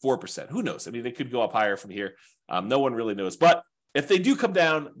 4%. Who knows? I mean, they could go up higher from here. No one really knows. But if they do come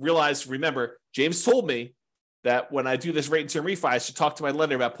down, remember, James told me that when I do this rate and term refi, I should talk to my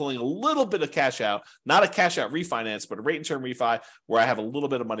lender about pulling a little bit of cash out, not a cash out refinance, but a rate and term refi where I have a little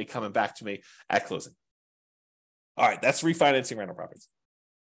bit of money coming back to me at closing. All right, that's refinancing rental properties.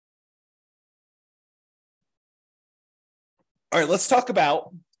 All right, let's talk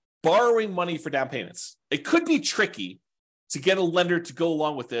about borrowing money for down payments. It could be tricky to get a lender to go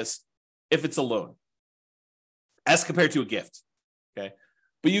along with this if it's a loan, as compared to a gift, okay?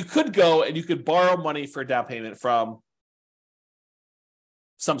 But you could go and you could borrow money for a down payment from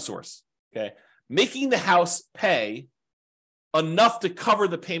some source, okay? Making the house pay enough to cover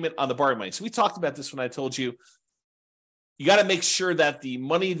the payment on the borrowing money. So we talked about this when I told you, you got to make sure that the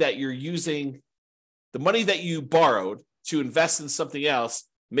money that you're using, the money that you borrowed to invest in something else,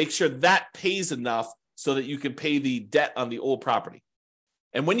 make sure that pays enough so that you can pay the debt on the old property.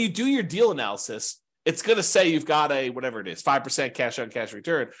 And when you do your deal analysis, it's going to say you've got a, whatever it is, 5% cash on cash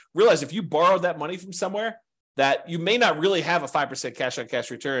return. Realize if you borrowed that money from somewhere, that you may not really have a 5% cash on cash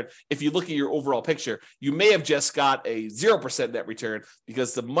return. If you look at your overall picture, you may have just got a 0% net return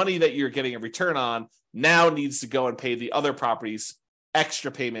because the money that you're getting a return on now needs to go and pay the other property's extra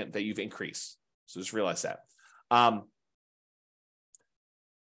payment that you've increased. So just realize that.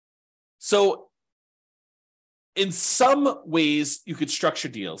 So in some ways, you could structure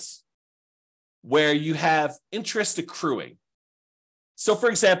deals where you have interest accruing. So for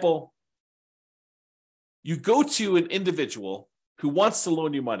example, you go to an individual who wants to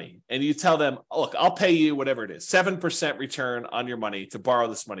loan you money and you tell them, look, I'll pay you whatever it is, 7% return on your money to borrow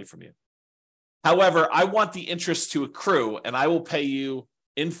this money from you. However, I want the interest to accrue and I will pay you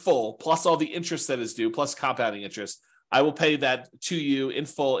in full, plus all the interest that is due, plus compounding interest. I will pay that to you in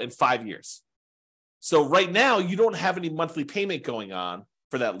full in 5 years. So right now, you don't have any monthly payment going on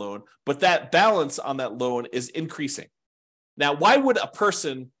for that loan, but that balance on that loan is increasing. Now, why would a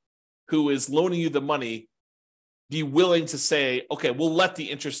person who is loaning you the money be willing to say, okay, we'll let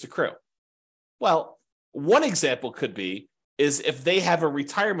the interest accrue? Well, one example could be is if they have a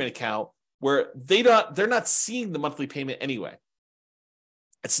retirement account where they're not seeing the monthly payment anyway.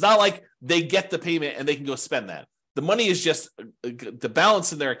 It's not like they get the payment and they can go spend that. The money is just, the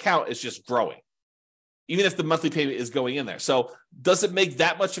balance in their account is just growing, even if the monthly payment is going in there. So does it make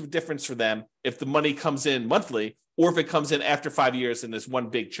that much of a difference for them if the money comes in monthly or if it comes in after 5 years in this one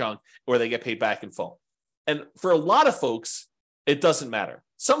big chunk or they get paid back in full? And for a lot of folks, it doesn't matter.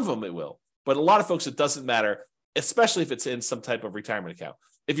 Some of them it will, but a lot of folks, it doesn't matter, especially if it's in some type of retirement account.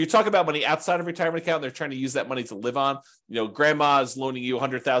 If you're talking about money outside of retirement account, and they're trying to use that money to live on. Grandma is loaning you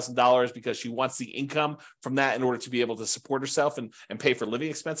 $100,000 because she wants the income from that in order to be able to support herself and pay for living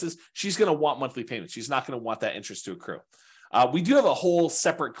expenses. She's going to want monthly payments. She's not going to want that interest to accrue. We do have a whole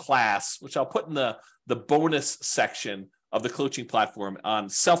separate class, which I'll put in the bonus section of the coaching platform on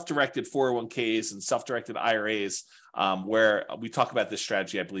self-directed 401ks and self-directed IRAs, where we talk about this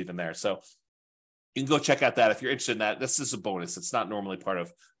strategy, I believe, in there. So you can go check out that if you're interested in that. This is a bonus. It's not normally part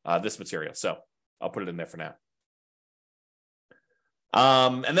of this material. So I'll put it in there for now.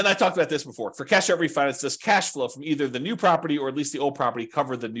 And then I talked about this before. For cash out refinance, does cash flow from either the new property or at least the old property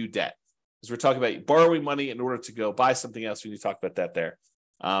cover the new debt? Because we're talking about borrowing money in order to go buy something else. We need to talk about that there.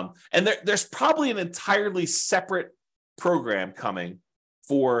 And there's probably an entirely separate program coming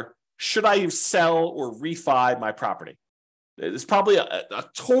for should I sell or refi my property? It's probably a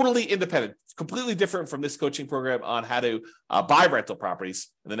totally independent, completely different from this coaching program on how to buy rental properties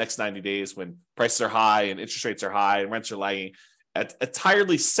in the next 90 days when prices are high and interest rates are high and rents are lagging. An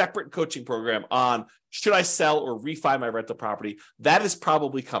entirely separate coaching program on should I sell or refi my rental property? That is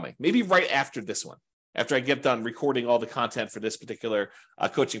probably coming, maybe right after this one. After I get done recording all the content for this particular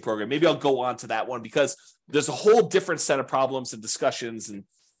coaching program, maybe I'll go on to that one because there's a whole different set of problems and discussions and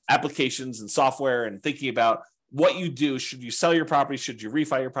applications and software and thinking about what you do. Should you sell your property? Should you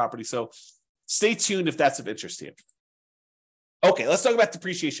refi your property? So stay tuned if that's of interest to you. Okay, let's talk about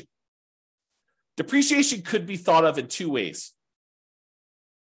depreciation. Depreciation could be thought of in two ways.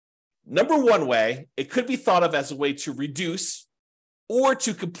 Number one way, it could be thought of as a way to reduce or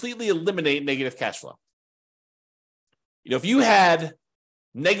to completely eliminate negative cash flow. If you had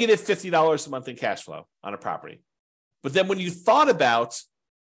negative $50 a month in cash flow on a property, but then when you thought about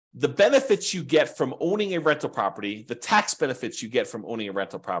the benefits you get from owning a rental property, the tax benefits you get from owning a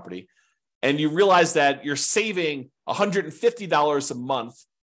rental property, and you realize that you're saving $150 a month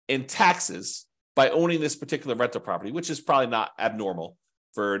in taxes by owning this particular rental property, which is probably not abnormal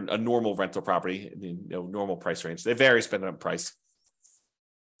for a normal rental property, normal price range. They vary depending on price.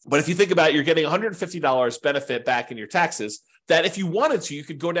 But if you think about it, you're getting $150 benefit back in your taxes that if you wanted to, you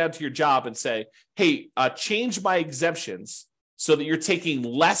could go down to your job and say, hey, change my exemptions so that you're taking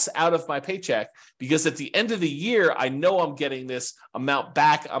less out of my paycheck, because at the end of the year, I know I'm getting this amount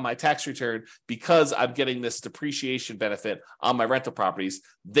back on my tax return because I'm getting this depreciation benefit on my rental properties.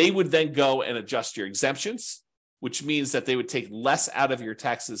 They would then go and adjust your exemptions, which means that they would take less out of your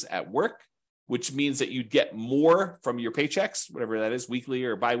taxes at work, which means that you'd get more from your paychecks, whatever that is, weekly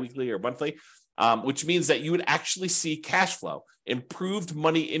or biweekly or monthly, which means that you would actually see cash flow, improved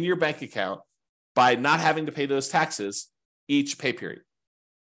money in your bank account by not having to pay those taxes each pay period.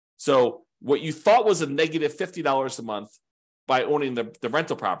 So what you thought was a negative $50 a month by owning the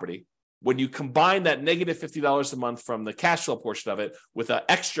rental property, when you combine that negative $50 a month from the cash flow portion of it with an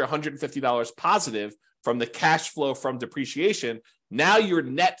extra $150 positive from the cash flow from depreciation, now you're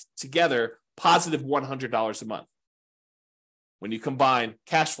net together positive $100 a month. When you combine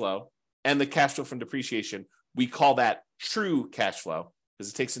cash flow and the cash flow from depreciation, we call that true cash flow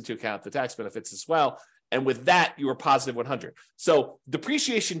because it takes into account the tax benefits as well. And with that, you are positive 100. So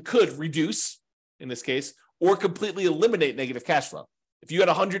depreciation could reduce, in this case, or completely eliminate negative cash flow. If you had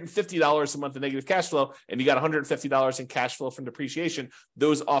 $150 a month of negative cash flow and you got $150 in cash flow from depreciation,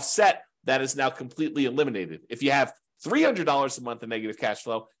 those offset. That is now completely eliminated. If you have $300 a month of negative cash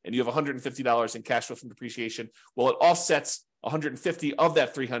flow and you have $150 in cash flow from depreciation, well, it offsets 150 of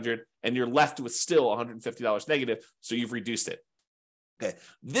that 300 and you're left with still $150 negative. So you've reduced it. Okay.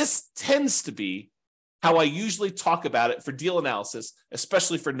 This tends to be how I usually talk about it for deal analysis,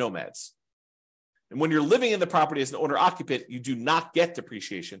 especially for nomads. And when you're living in the property as an owner occupant, you do not get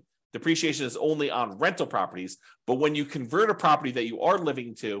depreciation. Depreciation is only on rental properties. But when you convert a property that you are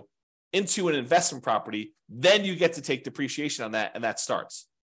living into an investment property, then you get to take depreciation on that, and that starts.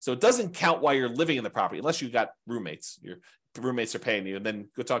 So it doesn't count while you're living in the property, unless you've got roommates. Your roommates are paying you, and then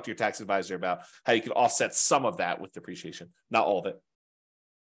go talk to your tax advisor about how you can offset some of that with depreciation, not all of it.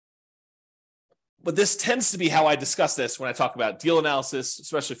 But this tends to be how I discuss this when I talk about deal analysis,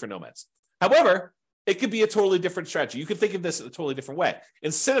 especially for nomads. However, it could be a totally different strategy. You could think of this in a totally different way.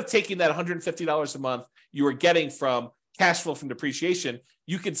 Instead of taking that $150 a month you are getting from cash flow from depreciation,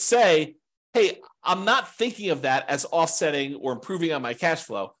 you could say, hey, I'm not thinking of that as offsetting or improving on my cash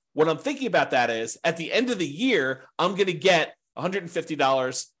flow. What I'm thinking about that is at the end of the year, I'm going to get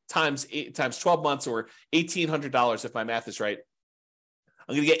 $150 times 12 months or $1,800 if my math is right.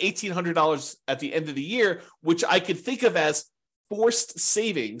 I'm going to get $1,800 at the end of the year, which I could think of as forced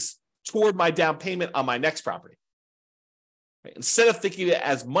savings toward my down payment on my next property. Right? Instead of thinking of it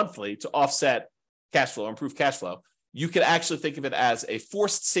as monthly to offset cash flow, improve cash flow, you could actually think of it as a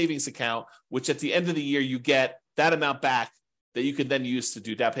forced savings account, which at the end of the year, you get that amount back that you can then use to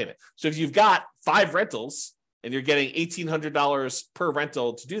do down payment. So if you've got 5 rentals and you're getting $1,800 per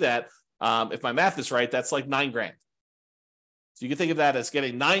rental to do that, if my math is right, that's like $9,000. So you can think of that as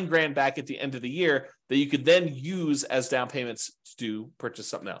getting $9,000 back at the end of the year that you could then use as down payments to purchase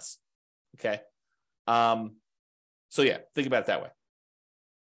something else. Okay. So yeah, think about it that way.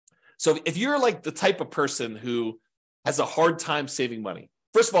 So if you're like the type of person who has a hard time saving money,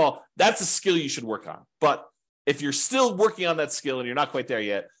 first of all, that's a skill you should work on. But if you're still working on that skill and you're not quite there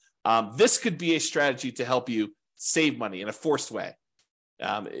yet, this could be a strategy to help you save money in a forced way.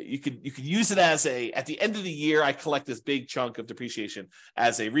 You could use it as at the end of the year, I collect this big chunk of depreciation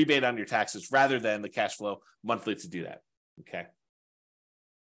as a rebate on your taxes rather than the cash flow monthly to do that. Okay.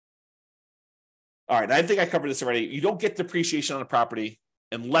 All right. I think I covered this already. You don't get depreciation on a property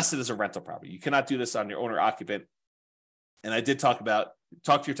unless it is a rental property. You cannot do this on your owner occupant. And I did talk to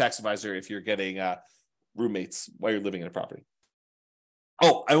your tax advisor if you're getting roommates while you're living in a property.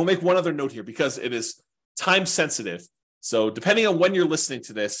 Oh, I will make one other note here because it is time sensitive. So depending on when you're listening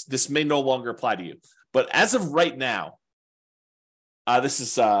to this, this may no longer apply to you. But as of right now, this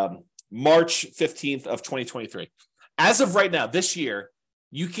is March 15th of 2023. As of right now, this year,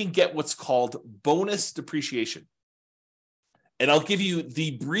 you can get what's called bonus depreciation. And I'll give you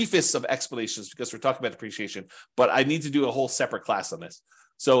the briefest of explanations because we're talking about depreciation, but I need to do a whole separate class on this.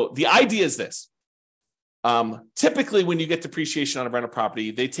 So the idea is this. Typically, when you get depreciation on a rental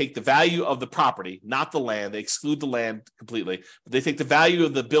property, they take the value of the property, not the land. They exclude the land completely. But they take the value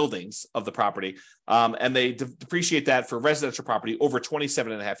of the buildings of the property, and they depreciate that for residential property over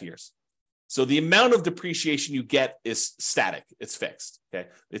 27 and a half years. So the amount of depreciation you get is static. It's fixed. Okay.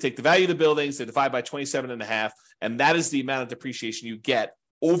 They take the value of the buildings, they divide by 27 and a half, and that is the amount of depreciation you get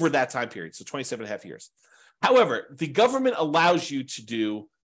over that time period. So 27 and a half years. However, the government allows you to do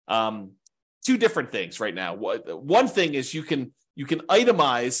two different things right now. One thing is you can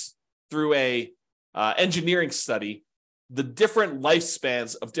itemize through a engineering study the different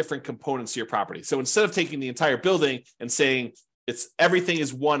lifespans of different components of your property. So instead of taking the entire building and saying It's everything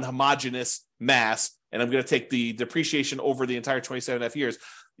is one homogeneous mass, and I'm going to take the depreciation over the entire 27.5 years.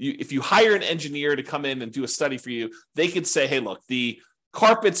 If you hire an engineer to come in and do a study for you, they could say, hey, look, the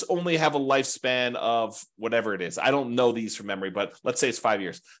carpets only have a lifespan of whatever it is. I don't know these from memory, but let's say it's 5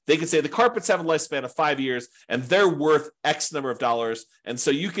 years. They can say the carpets have a lifespan of 5 years and they're worth X number of dollars. And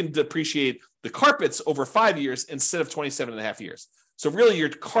so you can depreciate the carpets over 5 years instead of 27.5 years. So really you're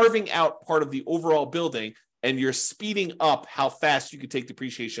carving out part of the overall building and you're speeding up how fast you can take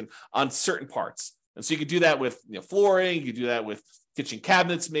depreciation on certain parts. And so you could do that with flooring, you could do that with kitchen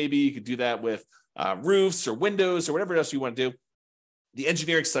cabinets, maybe you could do that with roofs or windows or whatever else you want to do. The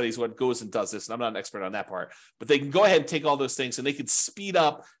engineering study is what goes and does this, and I'm not an expert on that part, but they can go ahead and take all those things and they can speed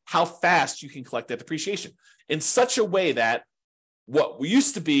up how fast you can collect that depreciation in such a way that what we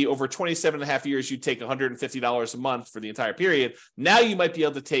used to be over 27.5 years, you'd take $150 a month for the entire period. Now you might be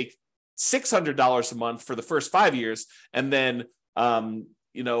able to take $600 a month for the first 5 years, and then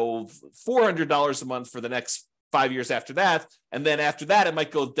 $400 a month for the next 5 years after that. And then after that, it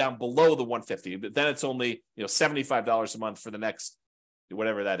might go down below the 150, but then it's only $75 a month for the next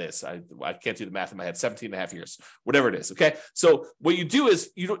whatever that is. I can't do the math in my head, 17.5 years, whatever it is. Okay. So what you do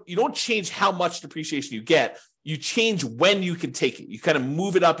is you don't change how much depreciation you get. You change when you can take it. You kind of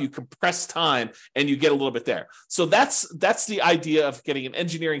move it up, you compress time, and you get a little bit there. So that's the idea of getting an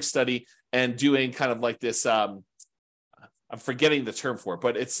engineering study and doing kind of like this, I'm forgetting the term for it,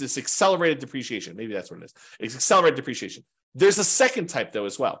 but it's this accelerated depreciation. Maybe that's what it is. It's accelerated depreciation. There's a second type though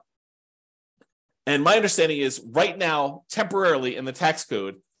as well. And my understanding is right now, temporarily in the tax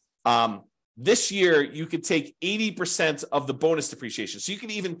code, this year you could take 80% of the bonus depreciation. So you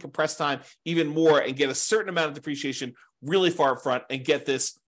can even compress time even more and get a certain amount of depreciation really far up front and get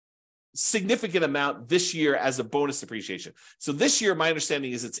this significant amount this year as a bonus depreciation. So this year, my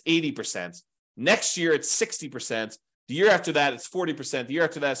understanding is it's 80%. Next year, it's 60%. The year after that, it's 40%. The year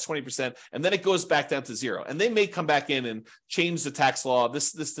after that, it's 20%. And then it goes back down to zero. And they may come back in and change the tax law.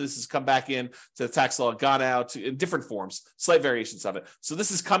 This has come back in to the tax law, gone out in different forms, slight variations of it. So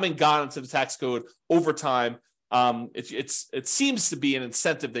this is gone into the tax code over time. It seems to be an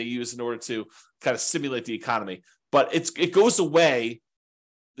incentive they use in order to kind of stimulate the economy. But it goes away.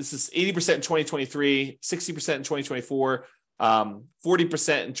 This is 80% in 2023, 60% in 2024,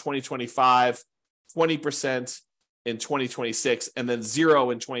 40% in 2025, 20% in 2026, and then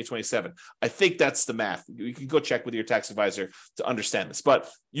zero in 2027. I think that's the math. You can go check with your tax advisor to understand this, but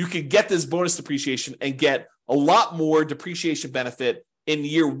you can get this bonus depreciation and get a lot more depreciation benefit in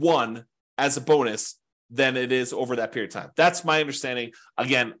year one as a bonus than it is over that period of time. That's my understanding.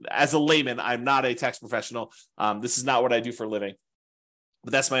 Again, as a layman, I'm not a tax professional. This is not what I do for a living,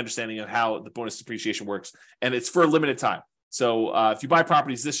 but that's my understanding of how the bonus depreciation works. And it's for a limited time. So if you buy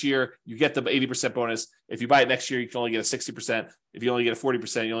properties this year, you get the 80% bonus. If you buy it next year, you can only get a 60%. If you only get a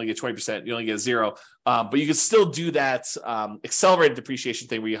 40%, you only get 20%, you only get a zero. But you can still do that accelerated depreciation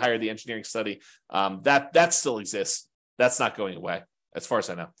thing where you hire the engineering study. That still exists. That's not going away, as far as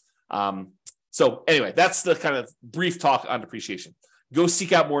I know. So anyway, that's the kind of brief talk on depreciation. Go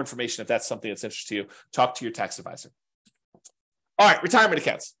seek out more information if that's something that's interesting to you. Talk to your tax advisor. All right, retirement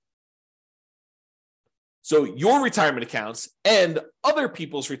accounts. So your retirement accounts and other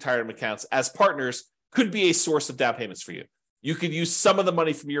people's retirement accounts as partners could be a source of down payments for you. You could use some of the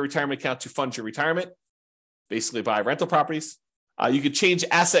money from your retirement account to fund your retirement, basically buy rental properties. You could change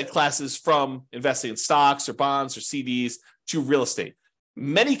asset classes from investing in stocks or bonds or CDs to real estate.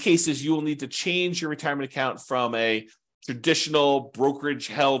 Many cases, you will need to change your retirement account from a traditional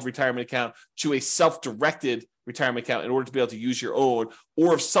brokerage-held retirement account to a self-directed retirement account in order to be able to use your own,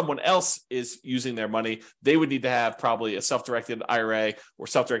 or if someone else is using their money, they would need to have probably a self-directed IRA or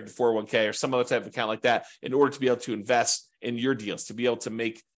self-directed 401k or some other type of account like that in order to be able to invest in your deals, to be able to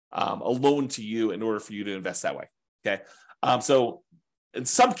make a loan to you in order for you to invest that way. Okay. So in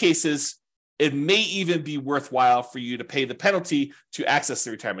some cases, it may even be worthwhile for you to pay the penalty to access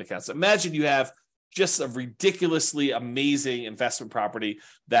the retirement accounts. Imagine you have just a ridiculously amazing investment property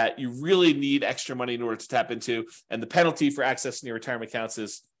that you really need extra money in order to tap into. And the penalty for accessing your retirement accounts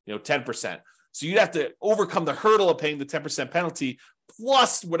is 10%. So you'd have to overcome the hurdle of paying the 10% penalty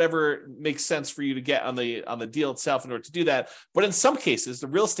plus whatever makes sense for you to get on the deal itself in order to do that. But in some cases, the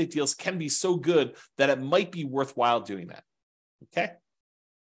real estate deals can be so good that it might be worthwhile doing that. Okay.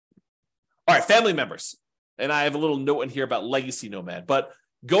 All right, family members. And I have a little note in here about legacy nomad, but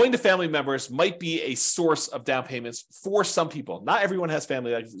going to family members might be a source of down payments for some people. Not everyone has family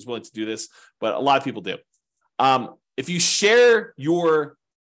that is willing to do this, but a lot of people do. If you share your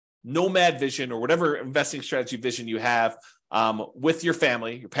nomad vision or whatever investing strategy vision you have with your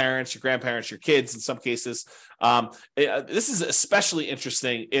family, your parents, your grandparents, your kids in some cases. This is especially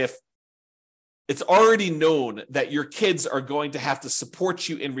interesting if it's already known that your kids are going to have to support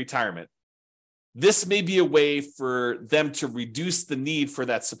you in retirement. This may be a way for them to reduce the need for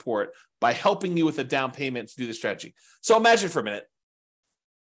that support by helping you with a down payment to do the strategy. So imagine for a minute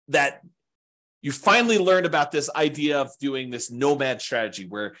that you finally learned about this idea of doing this nomad strategy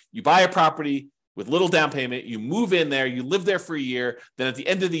where you buy a property with little down payment, you move in there, you live there for a year, then at the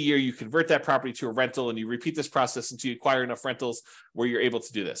end of the year, you convert that property to a rental and you repeat this process until you acquire enough rentals where you're able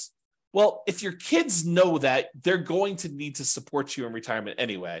to do this. Well, if your kids know that they're going to need to support you in retirement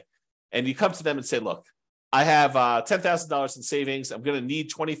anyway, and you come to them and say, look, I have $10,000 in savings. I'm going to need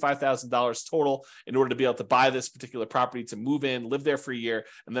 $25,000 total in order to be able to buy this particular property, to move in, live there for a year,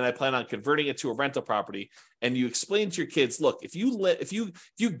 and then I plan on converting it to a rental property. And you explain to your kids, look, if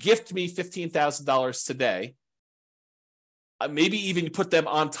you gift me $15,000 today, maybe even put them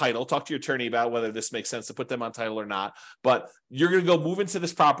on title. Talk to your attorney about whether this makes sense to put them on title or not. But you're going to go move into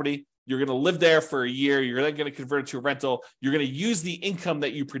this property. You're going to live there for a year. You're then going to convert it to a rental. You're going to use the income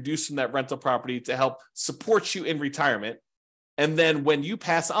that you produce from that rental property to help support you in retirement. And then when you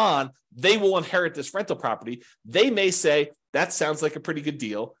pass on, they will inherit this rental property. They may say, that sounds like a pretty good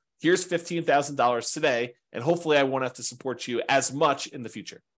deal. Here's $15,000 today, and hopefully I won't have to support you as much in the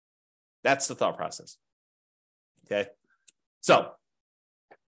future. That's the thought process. Okay. So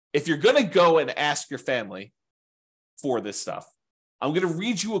if you're going to go and ask your family for this stuff, I'm going to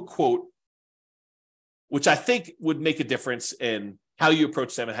read you a quote, which I think would make a difference in how you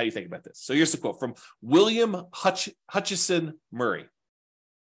approach them and how you think about this. So here's the quote from William Hutchison Murray.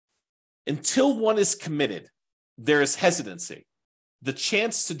 Until one is committed, there is hesitancy, the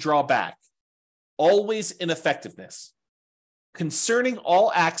chance to draw back, always ineffectiveness. Concerning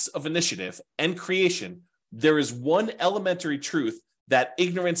all acts of initiative and creation, there is one elementary truth, that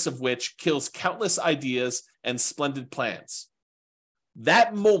ignorance of which kills countless ideas and splendid plans.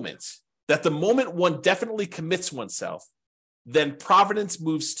 That the moment one definitely commits oneself, then providence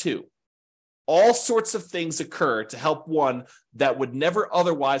moves too. All sorts of things occur to help one that would never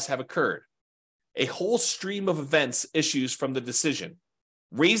otherwise have occurred. A whole stream of events issues from the decision,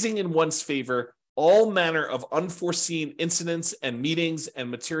 raising in one's favor all manner of unforeseen incidents and meetings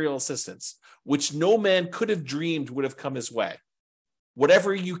and material assistance, which no man could have dreamed would have come his way.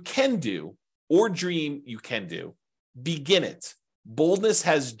 Whatever you can do or dream you can do, begin it. Boldness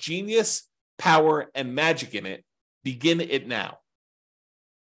has genius, power, and magic in it. Begin it now.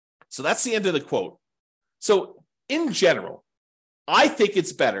 So that's the end of the quote. So in general, I think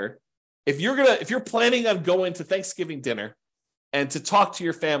it's better if you're planning on going to Thanksgiving dinner and to talk to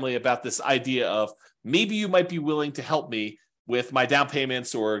your family about this idea of maybe you might be willing to help me with my down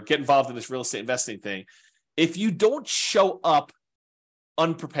payments or get involved in this real estate investing thing. If you don't show up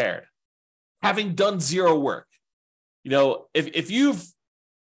unprepared, having done zero work, if you've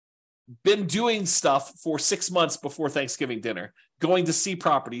been doing stuff for 6 months before Thanksgiving dinner, going to see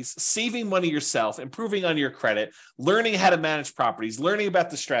properties, saving money yourself, improving on your credit, learning how to manage properties, learning about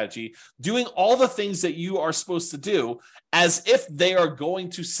the strategy, doing all the things that you are supposed to do as if they are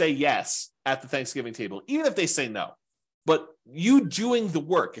going to say yes at the Thanksgiving table, even if they say no. But you doing the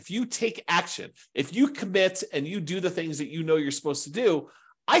work, if you take action, if you commit and you do the things that you know you're supposed to do,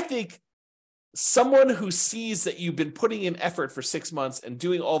 I think someone who sees that you've been putting in effort for 6 months and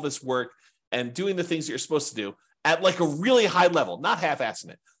doing all this work and doing the things that you're supposed to do at like a really high level, not half-assing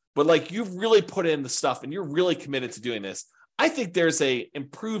it, but like you've really put in the stuff and you're really committed to doing this, I think there's a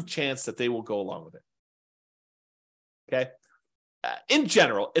improved chance that they will go along with it. Okay. In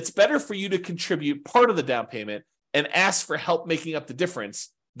general, it's better for you to contribute part of the down payment and ask for help making up the difference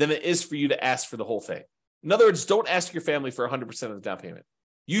than it is for you to ask for the whole thing. In other words, don't ask your family for 100% of the down payment.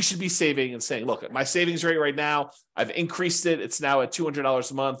 You should be saving and saying, look, my savings rate right now, I've increased it. It's now at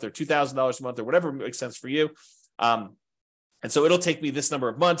 $200 a month or $2,000 a month or whatever makes sense for you. And so it'll take me this number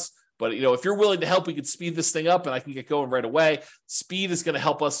of months. But if you're willing to help, we can speed this thing up and I can get going right away. Speed is going to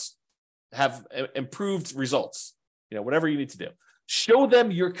help us have improved results. Whatever you need to do. Show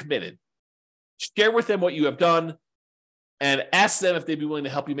them you're committed. Share with them what you have done and ask them if they'd be willing to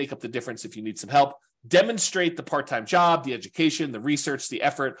help you make up the difference if you need some help. Demonstrate the part-time job, the education, the research, the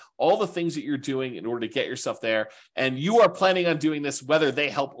effort, all the things that you're doing in order to get yourself there. And you are planning on doing this whether they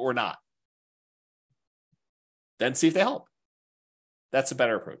help or not. Then see if they help. That's a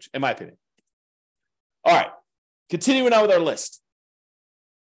better approach, in my opinion. All right. Continuing on with our list.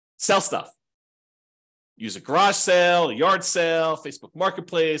 Sell stuff. Use a garage sale, a yard sale, Facebook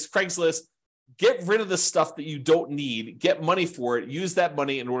Marketplace, Craigslist. Get rid of the stuff that you don't need. Get money for it. Use that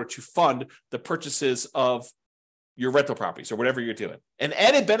money in order to fund the purchases of your rental properties or whatever you're doing. An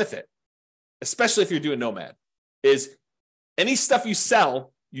added benefit, especially if you're doing nomad, is any stuff you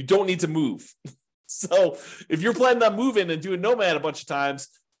sell, you don't need to move. So if you're planning on moving and doing nomad a bunch of times,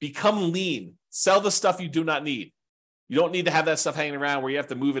 become lean. Sell the stuff you do not need. You don't need to have that stuff hanging around where you have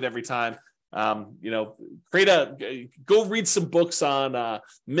to move it every time. Go read some books on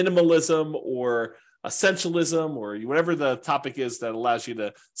minimalism or essentialism or whatever the topic is that allows you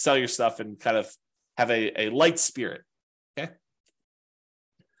to sell your stuff and kind of have a light spirit. Okay.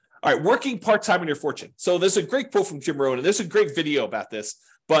 All right. Working part-time in your fortune. So there's a great quote from Jim Rohn, and there's a great video about this,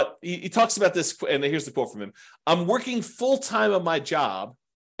 but he talks about this. And here's the quote from him. I'm working full-time on my job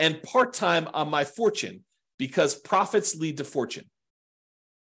and part-time on my fortune because profits lead to fortune.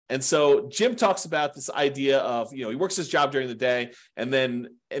 And so Jim talks about this idea of, he works his job during the day, and then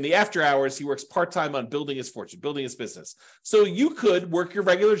in the after hours, he works part-time on building his fortune, building his business. So you could work your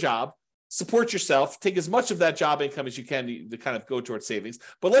regular job, support yourself, take as much of that job income as you can to kind of go towards savings.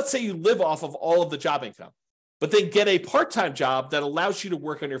 But let's say you live off of all of the job income, but then get a part-time job that allows you to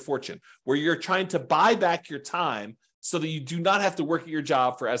work on your fortune, where you're trying to buy back your time so that you do not have to work at your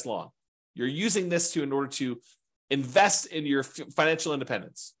job for as long. You're using this in order to invest in your financial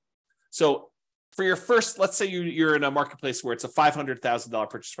independence. So for your first, let's say you're in a marketplace where it's a $500,000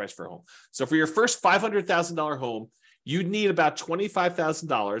 purchase price for a home. So for your first $500,000 home, you'd need about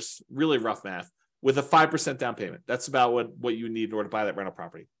 $25,000, really rough math, with a 5% down payment. That's about what you need in order to buy that rental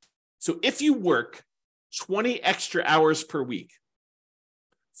property. So if you work 20 extra hours per week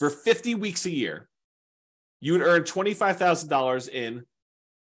for 50 weeks a year, you would earn $25,000 in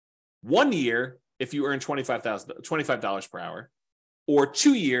 1 year if you earn $25 per hour, or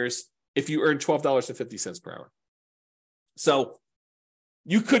 2 years if you earn $12.50 per hour. So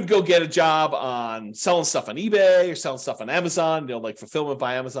you could go get a job on selling stuff on eBay or selling stuff on Amazon, like fulfillment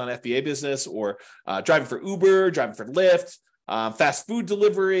by Amazon FBA business, or driving for Uber, driving for Lyft, fast food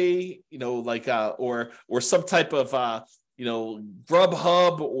delivery, or some type of,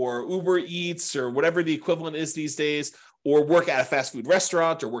 Grubhub or Uber Eats or whatever the equivalent is these days, or work at a fast food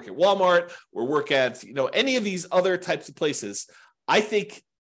restaurant or work at Walmart or work at, any of these other types of places. I think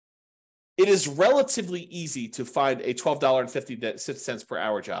it is relatively easy to find a $12.50 per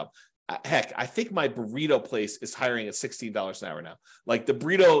hour job. Heck, I think my burrito place is hiring at $16 an hour now. Like the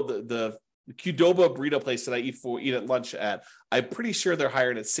burrito, the Qdoba burrito place that I eat at lunch at, I'm pretty sure they're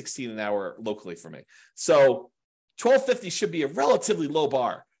hired at $16 an hour locally for me. So $12.50 should be a relatively low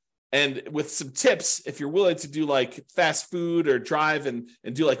bar. And with some tips, if you're willing to do like fast food or drive and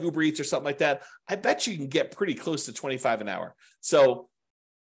do like Uber Eats or something like that, I bet you can get pretty close to $25 an hour. So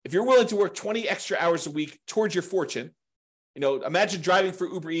if you're willing to work 20 extra hours a week towards your fortune, imagine driving for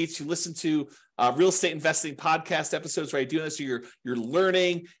Uber Eats. You listen to real estate investing podcast episodes, right? Doing this, so you're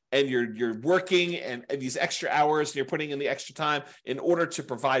learning and you're working and these extra hours, and you're putting in the extra time in order to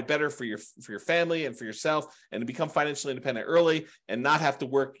provide better for your family and for yourself, and to become financially independent early and not have to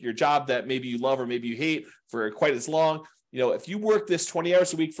work your job that maybe you love or maybe you hate for quite as long. If you work this 20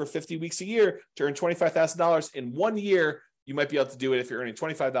 hours a week for 50 weeks a year to earn $25,000 in 1 year, you might be able to do it if you're earning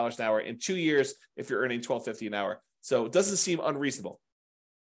 $25 an hour. In 2 years, if you're earning $12.50 an hour. So it doesn't seem unreasonable.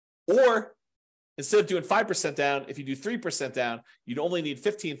 Or instead of doing 5% down, if you do 3% down, you'd only need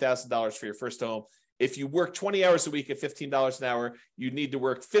 $15,000 for your first home. If you work 20 hours a week at $15 an hour, you need to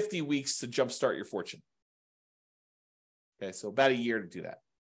work 50 weeks to jumpstart your fortune. Okay, so about a year to do that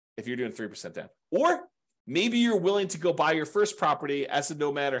if you're doing 3% down. Or maybe you're willing to go buy your first property as a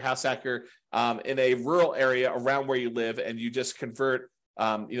nomad or house hacker in a rural area around where you live, and you just convert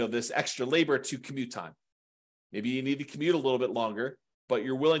this extra labor to commute time. Maybe you need to commute a little bit longer, but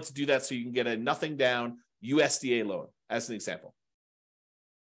you're willing to do that so you can get a nothing down USDA loan, as an example.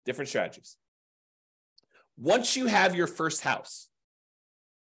 Different strategies. Once you have your first house,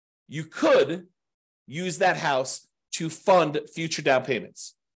 you could use that house to fund future down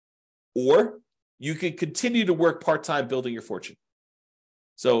payments, or you could continue to work part-time building your fortune.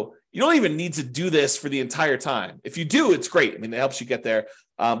 So you don't even need to do this for the entire time. If you do, it's great. I mean, it helps you get there.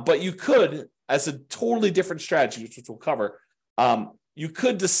 But you could, as a totally different strategy, which we'll cover, you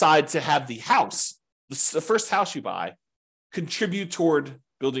could decide to have the house, the first house you buy, contribute toward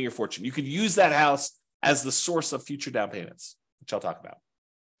building your fortune. You could use that house as the source of future down payments, which I'll talk about.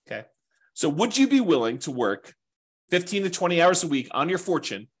 Okay. So would you be willing to work 15 to 20 hours a week on your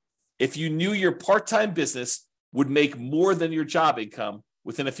fortune if you knew your part-time business would make more than your job income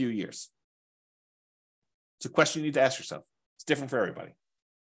within a few years? It's a question you need to ask yourself. It's different for everybody.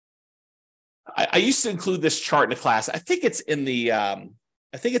 I used to include this chart in a class. I think it's in the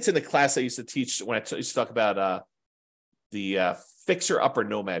class I used to teach when I used to talk about the Fixer Upper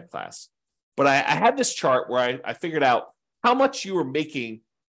Nomad class. but I had this chart where I figured out how much you were making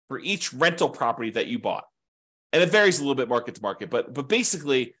for each rental property that you bought. And it varies a little bit market to market, but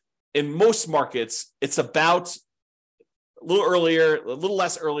basically in most markets, it's about a little earlier, a little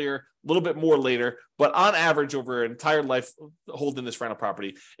less earlier, a little bit more later, but on average over an entire life holding this rental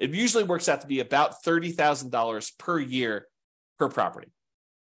property, it usually works out to be about $30,000 per year per property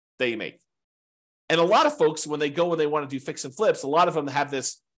that you make. And a lot of folks, when they want to do fix and flips, a lot of them have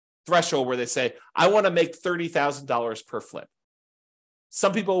this threshold where they say, I want to make $30,000 per flip.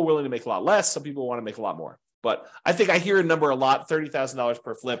 Some people are willing to make a lot less. Some people want to make a lot more. But I think I hear a number a lot, $30,000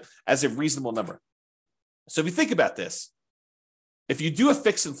 per flip, as a reasonable number. So if you think about this, if you do a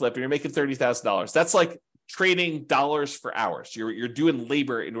fix and flip and you're making $30,000, that's like trading dollars for hours. You're doing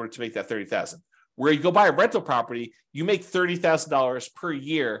labor in order to make that $30,000. Where you go buy a rental property, you make $30,000 per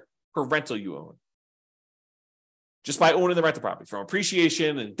year per rental you own. Just by owning the rental property, from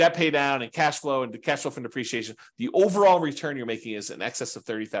appreciation and debt pay down and cash flow from depreciation, the overall return you're making is in excess of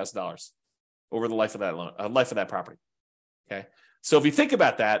 $30,000 over the life of that loan, life of that property. Okay, so if you think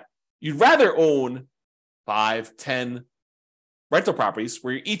about that, you'd rather own 5, 10 rental properties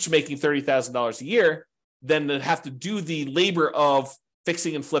where you're each making $30,000 a year than to have to do the labor of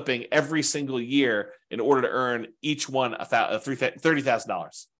fixing and flipping every single year in order to earn each one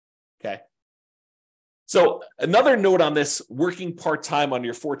 $30,000. Okay. So another note on this working part-time on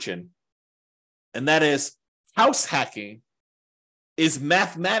your fortune, and that is house hacking is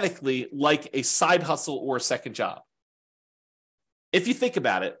mathematically like a side hustle or a second job. If you think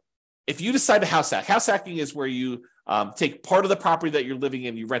about it, if you decide to house hacking is where you take part of the property that you're living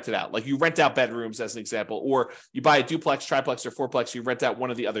in, you rent it out. Like you rent out bedrooms as an example, or you buy a duplex, triplex, or fourplex, you rent out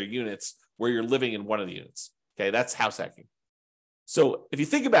one of the other units where you're living in one of the units. Okay, that's house hacking. So if you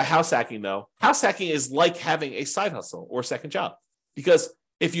think about house hacking, though, house hacking is like having a side hustle or second job. Because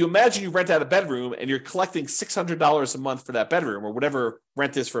if you imagine you rent out a bedroom and you're collecting $600 a month for that bedroom, or whatever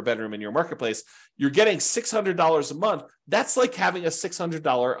rent is for a bedroom in your marketplace, you're getting $600 a month. That's like having a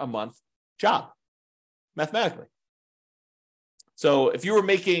 $600 a month job, mathematically. So if you were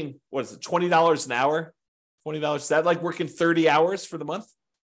making, $20 an hour, $20, is that like working 30 hours for the month?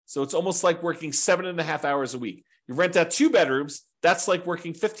 So it's almost like working 7.5 hours a week. You rent out 2 bedrooms, that's like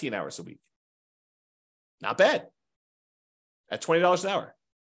working 15 hours a week. Not bad. At $20 an hour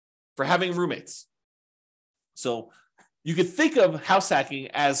for having roommates. So you could think of house hacking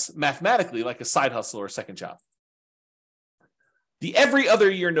as mathematically like a side hustle or a second job. The every other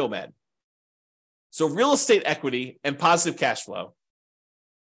year nomad. So real estate equity and positive cash flow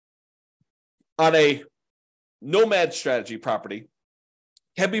on a nomad strategy property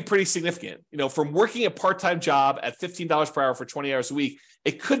can be pretty significant. You know, from working a part-time job at $15 per hour for 20 hours a week,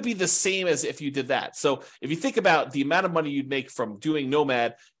 it could be the same as if you did that. So if you think about the amount of money you'd make from doing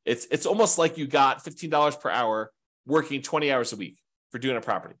nomad, it's almost like you got $15 per hour working 20 hours a week for doing a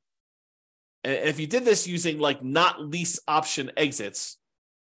property. And if you did this using like not lease option exits,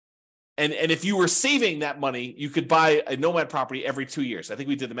 and if you were saving that money, you could buy a nomad property every 2 years. I think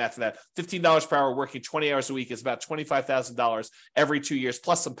we did the math for that. $15 per hour working 20 hours a week is about $25,000 every 2 years,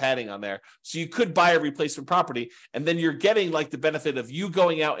 plus some padding on there. So you could buy a replacement property, and then you're getting like the benefit of you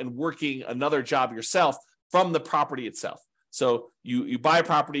going out and working another job yourself from the property itself. So you buy a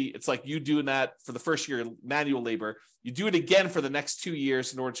property, it's like you doing that for the first year, manual labor. You do it again for the next 2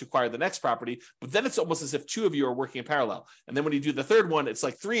 years in order to acquire the next property, but then it's almost as if 2 of you are working in parallel. And then when you do the third one, it's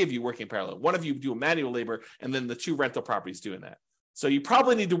like 3 of you working in parallel. 1 of you do a manual labor, and then the 2 rental properties doing that. So you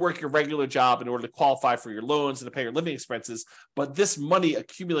probably need to work your regular job in order to qualify for your loans and to pay your living expenses, but this money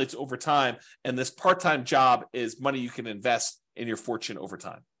accumulates over time, and this part-time job is money you can invest in your fortune over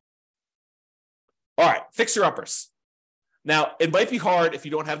time. All right, fixer-uppers. Now, it might be hard if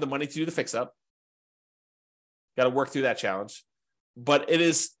you don't have the money to do the fix-up. Got to work through that challenge. But it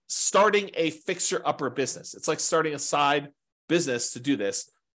is starting a fixer-upper business. It's like starting a side business to do this.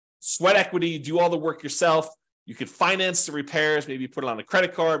 Sweat equity, you do all the work yourself. You could finance the repairs, maybe put it on a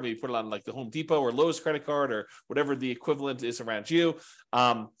credit card, maybe put it on like the Home Depot or Lowe's credit card or whatever the equivalent is around you.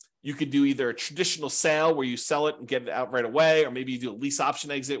 You could do either a traditional sale where you sell it and get it out right away, or maybe you do a lease option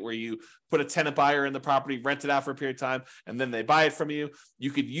exit where you put a tenant buyer in the property, rent it out for a period of time, and then they buy it from you.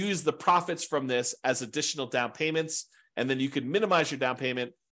 You could use the profits from this as additional down payments, and then you could minimize your down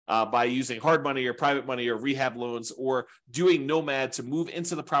payment by using hard money or private money or rehab loans, or doing nomad to move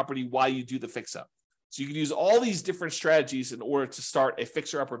into the property while you do the fix-up. So you can use all these different strategies in order to start a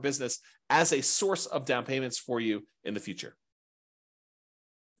fixer-upper business as a source of down payments for you in the future.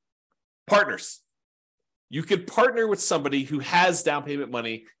 Partners. You could partner with somebody who has down payment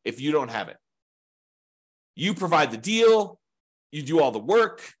money if you don't have it. You provide the deal, you do all the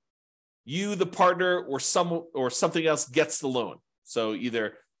work, you, the partner, or something else gets the loan. So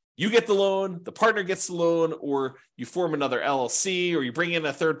either you get the loan, the partner gets the loan, or you form another LLC, or you bring in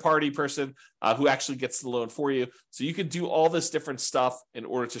a third-party person who actually gets the loan for you. So you can do all this different stuff in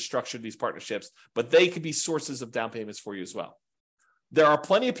order to structure these partnerships, but they could be sources of down payments for you as well. There are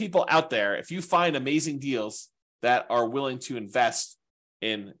plenty of people out there, if you find amazing deals, that are willing to invest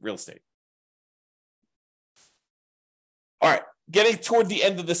in real estate. All right, getting toward the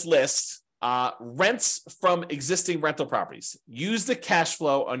end of this list, rents from existing rental properties. Use the cash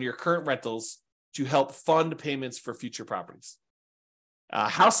flow on your current rentals to help fund payments for future properties.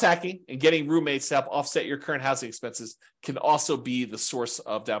 House hacking and getting roommates to help offset your current housing expenses can also be the source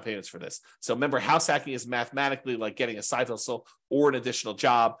of down payments for this. So remember, house hacking is mathematically like getting a side hustle or an additional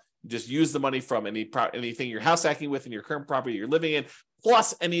job. You just use the money from anything you're house hacking with in your current property you're living in,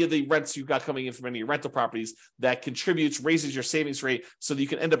 plus any of the rents you've got coming in from any of your rental properties that contributes, raises your savings rate so that you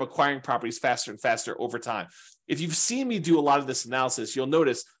can end up acquiring properties faster and faster over time. If you've seen me do a lot of this analysis, you'll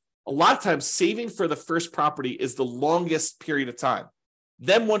notice a lot of times saving for the first property is the longest period of time.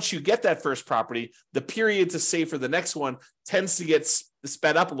 Then once you get that first property, the period to save for the next one tends to get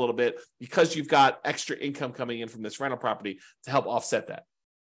sped up a little bit because you've got extra income coming in from this rental property to help offset that.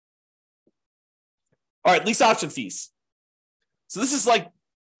 All right, lease option fees. So this is like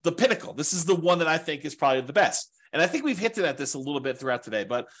the pinnacle. This is the one that I think is probably the best. And I think we've hinted at this a little bit throughout today,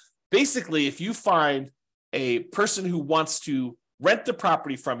 but basically if you find a person who wants to rent the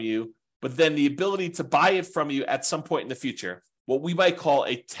property from you, but then the ability to buy it from you at some point in the future, what we might call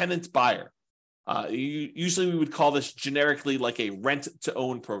a tenant buyer. Usually we would call this generically like a rent to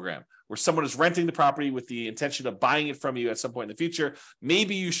own program, where someone is renting the property with the intention of buying it from you at some point in the future.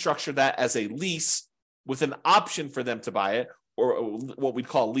 Maybe you structure that as a lease with an option for them to buy it, or what we'd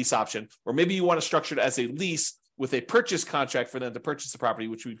call a lease option, or maybe you want to structure it as a lease with a purchase contract for them to purchase the property,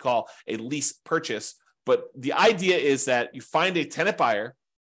 which we'd call a lease purchase. But the idea is that you find a tenant buyer,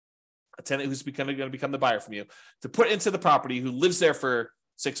 a tenant who's going to become the buyer from you, to put into the property, who lives there for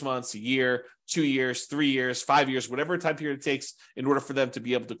 6 months, a year, 2 years, 3 years, 5 years, whatever time period it takes in order for them to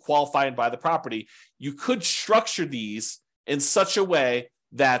be able to qualify and buy the property. You could structure these in such a way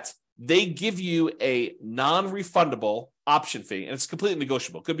that they give you a non-refundable option fee, and it's completely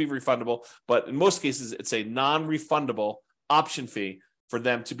negotiable. It could be refundable, but in most cases, it's a non-refundable option fee for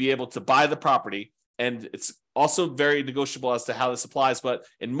them to be able to buy the property. And it's also very negotiable as to how this applies, but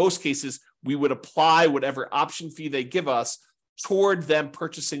in most cases, we would apply whatever option fee they give us toward them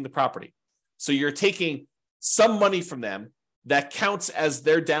purchasing the property. So you're taking some money from them that counts as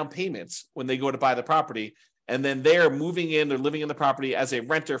their down payments when they go to buy the property, and then they're moving in, they're living in the property as a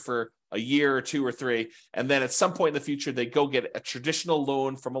renter for a year or 2 or 3, and then at some point in the future, they go get a traditional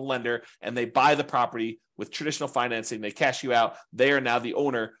loan from a lender, and they buy the property with traditional financing, they cash you out, they are now the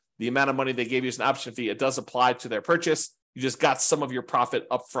owner. The amount of money they gave you as an option fee, it does apply to their purchase. You just got some of your profit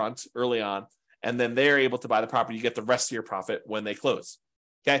up front early on, and then they're able to buy the property. You get the rest of your profit when they close,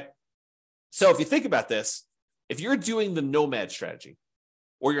 okay? So if you think about this, if you're doing the nomad strategy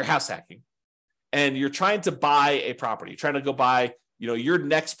or you're house hacking, and you're trying to buy a property, trying to go buy, your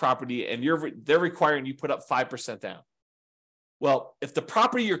next property, and they're requiring you put up 5% down. Well, if the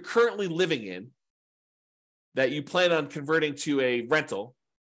property you're currently living in that you plan on converting to a rental,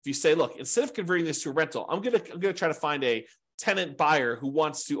 if you say, look, instead of converting this to a rental, I'm gonna try to find a tenant buyer who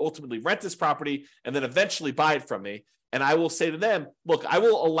wants to ultimately rent this property and then eventually buy it from me. And I will say to them, look, I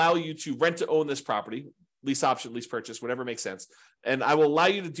will allow you to rent to own this property, lease option, lease purchase, whatever makes sense. And I will allow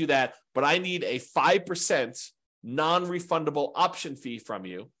you to do that, but I need a 5% non-refundable option fee from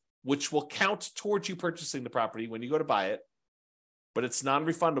you, which will count towards you purchasing the property when you go to buy it, but it's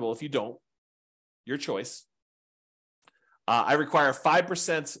non-refundable if you don't, your choice. I require a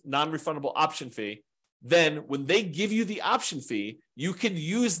 5% non-refundable option fee. Then when they give you the option fee, you can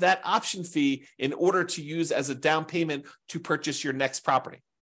use that option fee in order to use as a down payment to purchase your next property.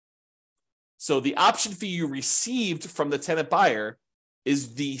 So the option fee you received from the tenant buyer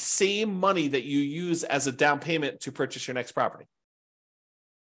is the same money that you use as a down payment to purchase your next property.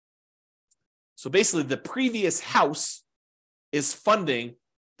 So basically, the previous house is funding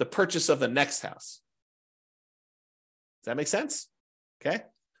the purchase of the next house. Does that make sense? Okay.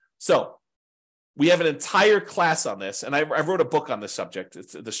 So we have an entire class on this, and I wrote a book on this subject.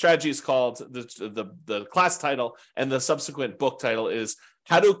 The strategy is called, the class title and the subsequent book title is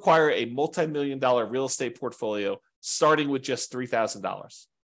How to Acquire a Multi-Million-Dollar Real Estate Portfolio Starting with Just $3,000.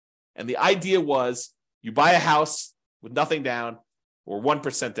 And the idea was you buy a house with nothing down or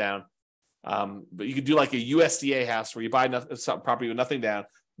 1% down, but you could do like a USDA house where you buy some property with nothing down.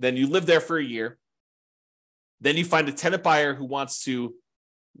 Then you live there for a year. Then you find a tenant buyer who wants to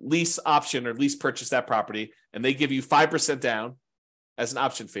lease option or lease purchase that property, and they give you 5% down as an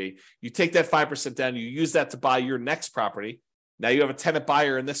option fee. You take that 5% down, you use that to buy your next property. Now you have a tenant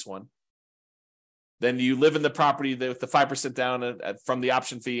buyer in this one. Then you live in the property with the 5% down from the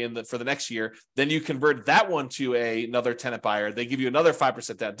option fee for the next year. Then you convert that one to another tenant buyer. They give you another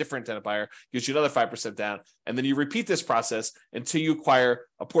 5% down, different tenant buyer gives you another 5% down. And then you repeat this process until you acquire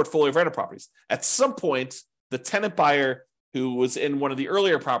a portfolio of rental properties. At some point, the tenant buyer who was in one of the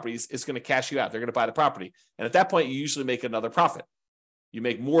earlier properties is going to cash you out. They're going to buy the property. And at that point, you usually make another profit. You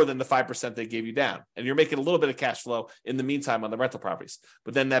make more than the 5% they gave you down. And you're making a little bit of cash flow in the meantime on the rental properties.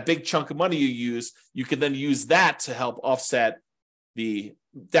 But then that big chunk of money you use, you can then use that to help offset the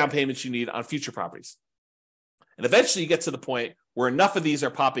down payments you need on future properties. And eventually you get to the point where enough of these are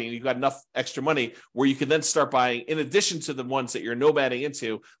popping and you've got enough extra money where you can then start buying, in addition to the ones that you're nomading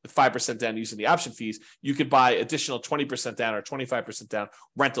into with 5% down using the option fees, you could buy additional 20% down or 25% down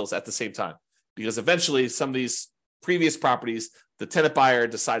rentals at the same time. Because eventually some of these previous properties, the tenant buyer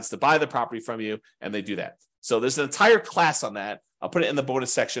decides to buy the property from you, and they do that. So there's an entire class on that. I'll put it in the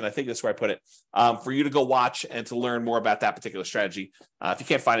bonus section. I think that's where I put it, for you to go watch and to learn more about that particular strategy. If you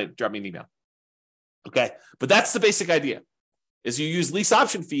can't find it, drop me an email. Okay, but that's the basic idea, is you use lease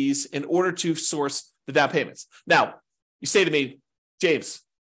option fees in order to source the down payments. Now, you say to me, James,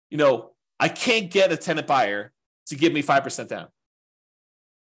 I can't get a tenant buyer to give me 5% down.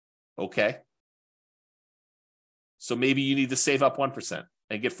 Okay. So maybe you need to save up 1%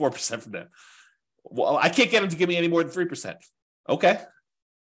 and get 4% from them. Well, I can't get them to give me any more than 3%. Okay.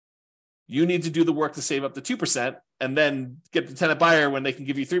 You need to do the work to save up the 2% and then get the tenant buyer when they can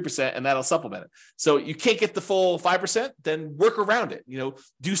give you 3%, and that'll supplement it. So you can't get the full 5%, then work around it.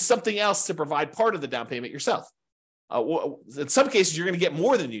 Do something else to provide part of the down payment yourself. In some cases, you're going to get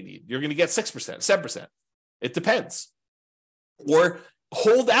more than you need. You're going to get 6%, 7%. It depends. Or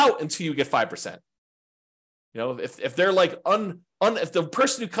hold out until you get 5%. If they're like if the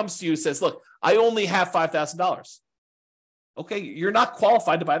person who comes to you says, look, I only have $5,000. Okay, you're not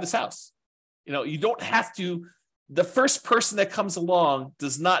qualified to buy this house. You don't have to. The first person that comes along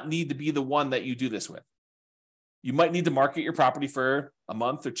does not need to be the one that you do this with. You might need to market your property for a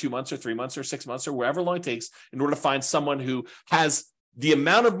month or 2 months or 3 months or 6 months or wherever long it takes in order to find someone who has the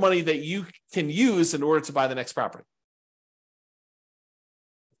amount of money that you can use in order to buy the next property.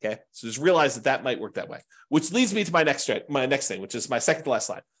 Okay, so just realize that might work that way, which leads me to my next thing, which is my second to last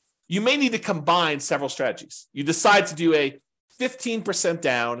slide. You may need to combine several strategies. You decide to do a 15%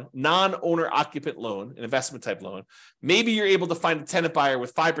 down non-owner occupant loan, an investment type loan. Maybe you're able to find a tenant buyer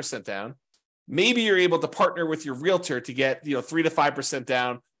with 5% down. Maybe you're able to partner with your realtor to get 3 to 5%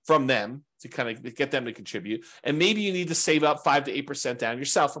 down from them to kind of get them to contribute. And maybe you need to save up 5 to 8% down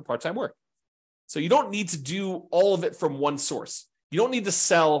yourself for part-time work. So you don't need to do all of it from one source. You don't need to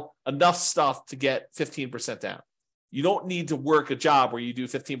sell enough stuff to get 15% down. You don't need to work a job where you do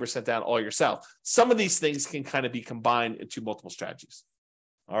 15% down all yourself. Some of these things can kind of be combined into multiple strategies.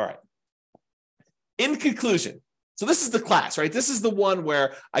 All right. In conclusion, so this is the class, right? This is the one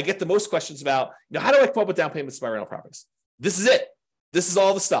where I get the most questions about, how do I come up with down payments to my rental properties? This is it. This is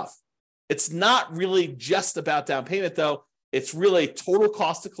all the stuff. It's not really just about down payment, though. It's really total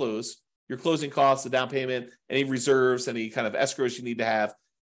cost to close, your closing costs, the down payment, any reserves, any kind of escrows you need to have,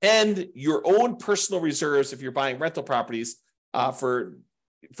 and your own personal reserves if you're buying rental properties for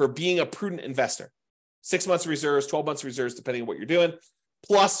being a prudent investor. 6 months reserves, 12 months reserves, depending on what you're doing.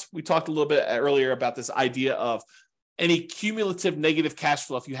 Plus, we talked a little bit earlier about this idea of any cumulative negative cash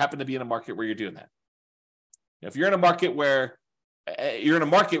flow if you happen to be in a market where you're doing that. If you're in a market where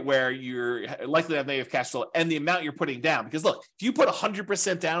you're likely to have negative cash flow and the amount you're putting down, because look, if you put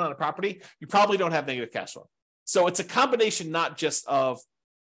 100% down on a property, you probably don't have negative cash flow. So it's a combination not just of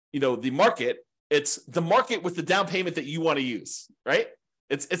the market, it's the market with the down payment that you want to use, right?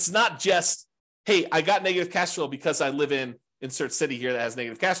 It's not just, hey, I got negative cash flow because I live in insert city here that has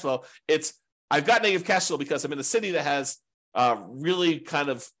negative cash flow. It's I've got negative cash flow because I'm in a city that has really kind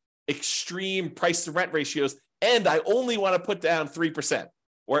of extreme price to rent ratios, and I only want to put down 3%,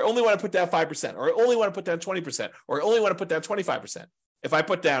 or I only want to put down 5%, or I only want to put down 20%, or I only want to put down 25%. If I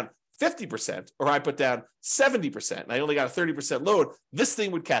put down 50%, or I put down 70%, and I only got a 30% load, this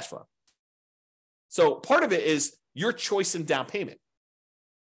thing would cash flow. So part of it is your choice in down payment.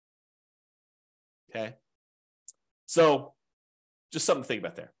 Okay. So just something to think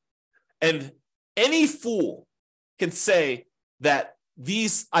about there. And any fool can say that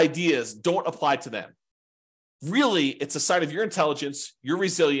these ideas don't apply to them. Really, it's a sign of your intelligence, your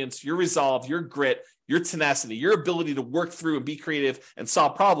resilience, your resolve, your grit, your tenacity, your ability to work through and be creative and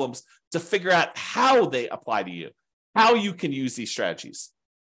solve problems to figure out how they apply to you, how you can use these strategies.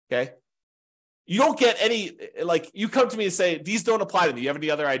 Okay. You don't get any, like, you come to me and say, these don't apply to me. You have any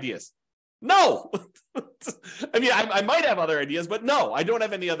other ideas? No. I mean, I might have other ideas, but no, I don't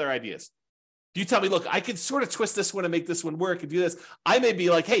have any other ideas. You tell me, look, I could sort of twist this one and make this one work and do this. I may be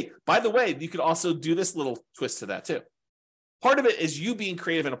like, hey, by the way, you could also do this little twist to that too. Part of it is you being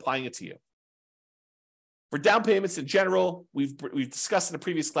creative and applying it to you. For down payments in general, we've discussed in a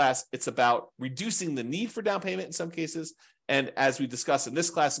previous class, it's about reducing the need for down payment in some cases. And as we discussed in this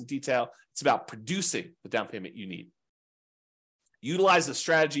class in detail, it's about producing the down payment you need. Utilize a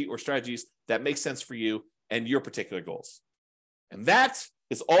strategy or strategies that make sense for you and your particular goals. And that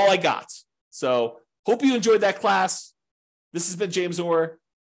is all I got. So hope you enjoyed that class. This has been James Orr.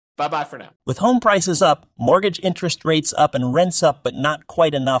 Bye-bye for now. With home prices up, mortgage interest rates up, and rents up, but not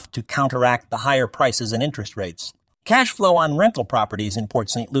quite enough to counteract the higher prices and interest rates, cash flow on rental properties in Port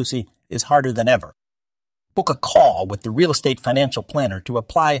St. Lucie is harder than ever. Book a call with the Real Estate Financial Planner to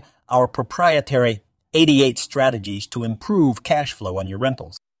apply our proprietary 88 strategies to improve cash flow on your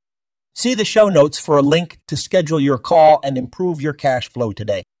rentals. See the show notes for a link to schedule your call and improve your cash flow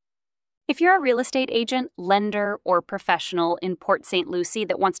today. If you're a real estate agent, lender, or professional in Port St. Lucie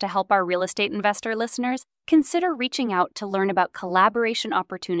that wants to help our real estate investor listeners, consider reaching out to learn about collaboration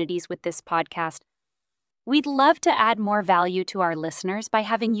opportunities with this podcast. We'd love to add more value to our listeners by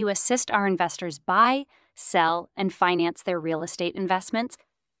having you assist our investors buy, sell, and finance their real estate investments.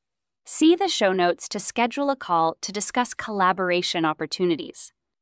 See the show notes to schedule a call to discuss collaboration opportunities.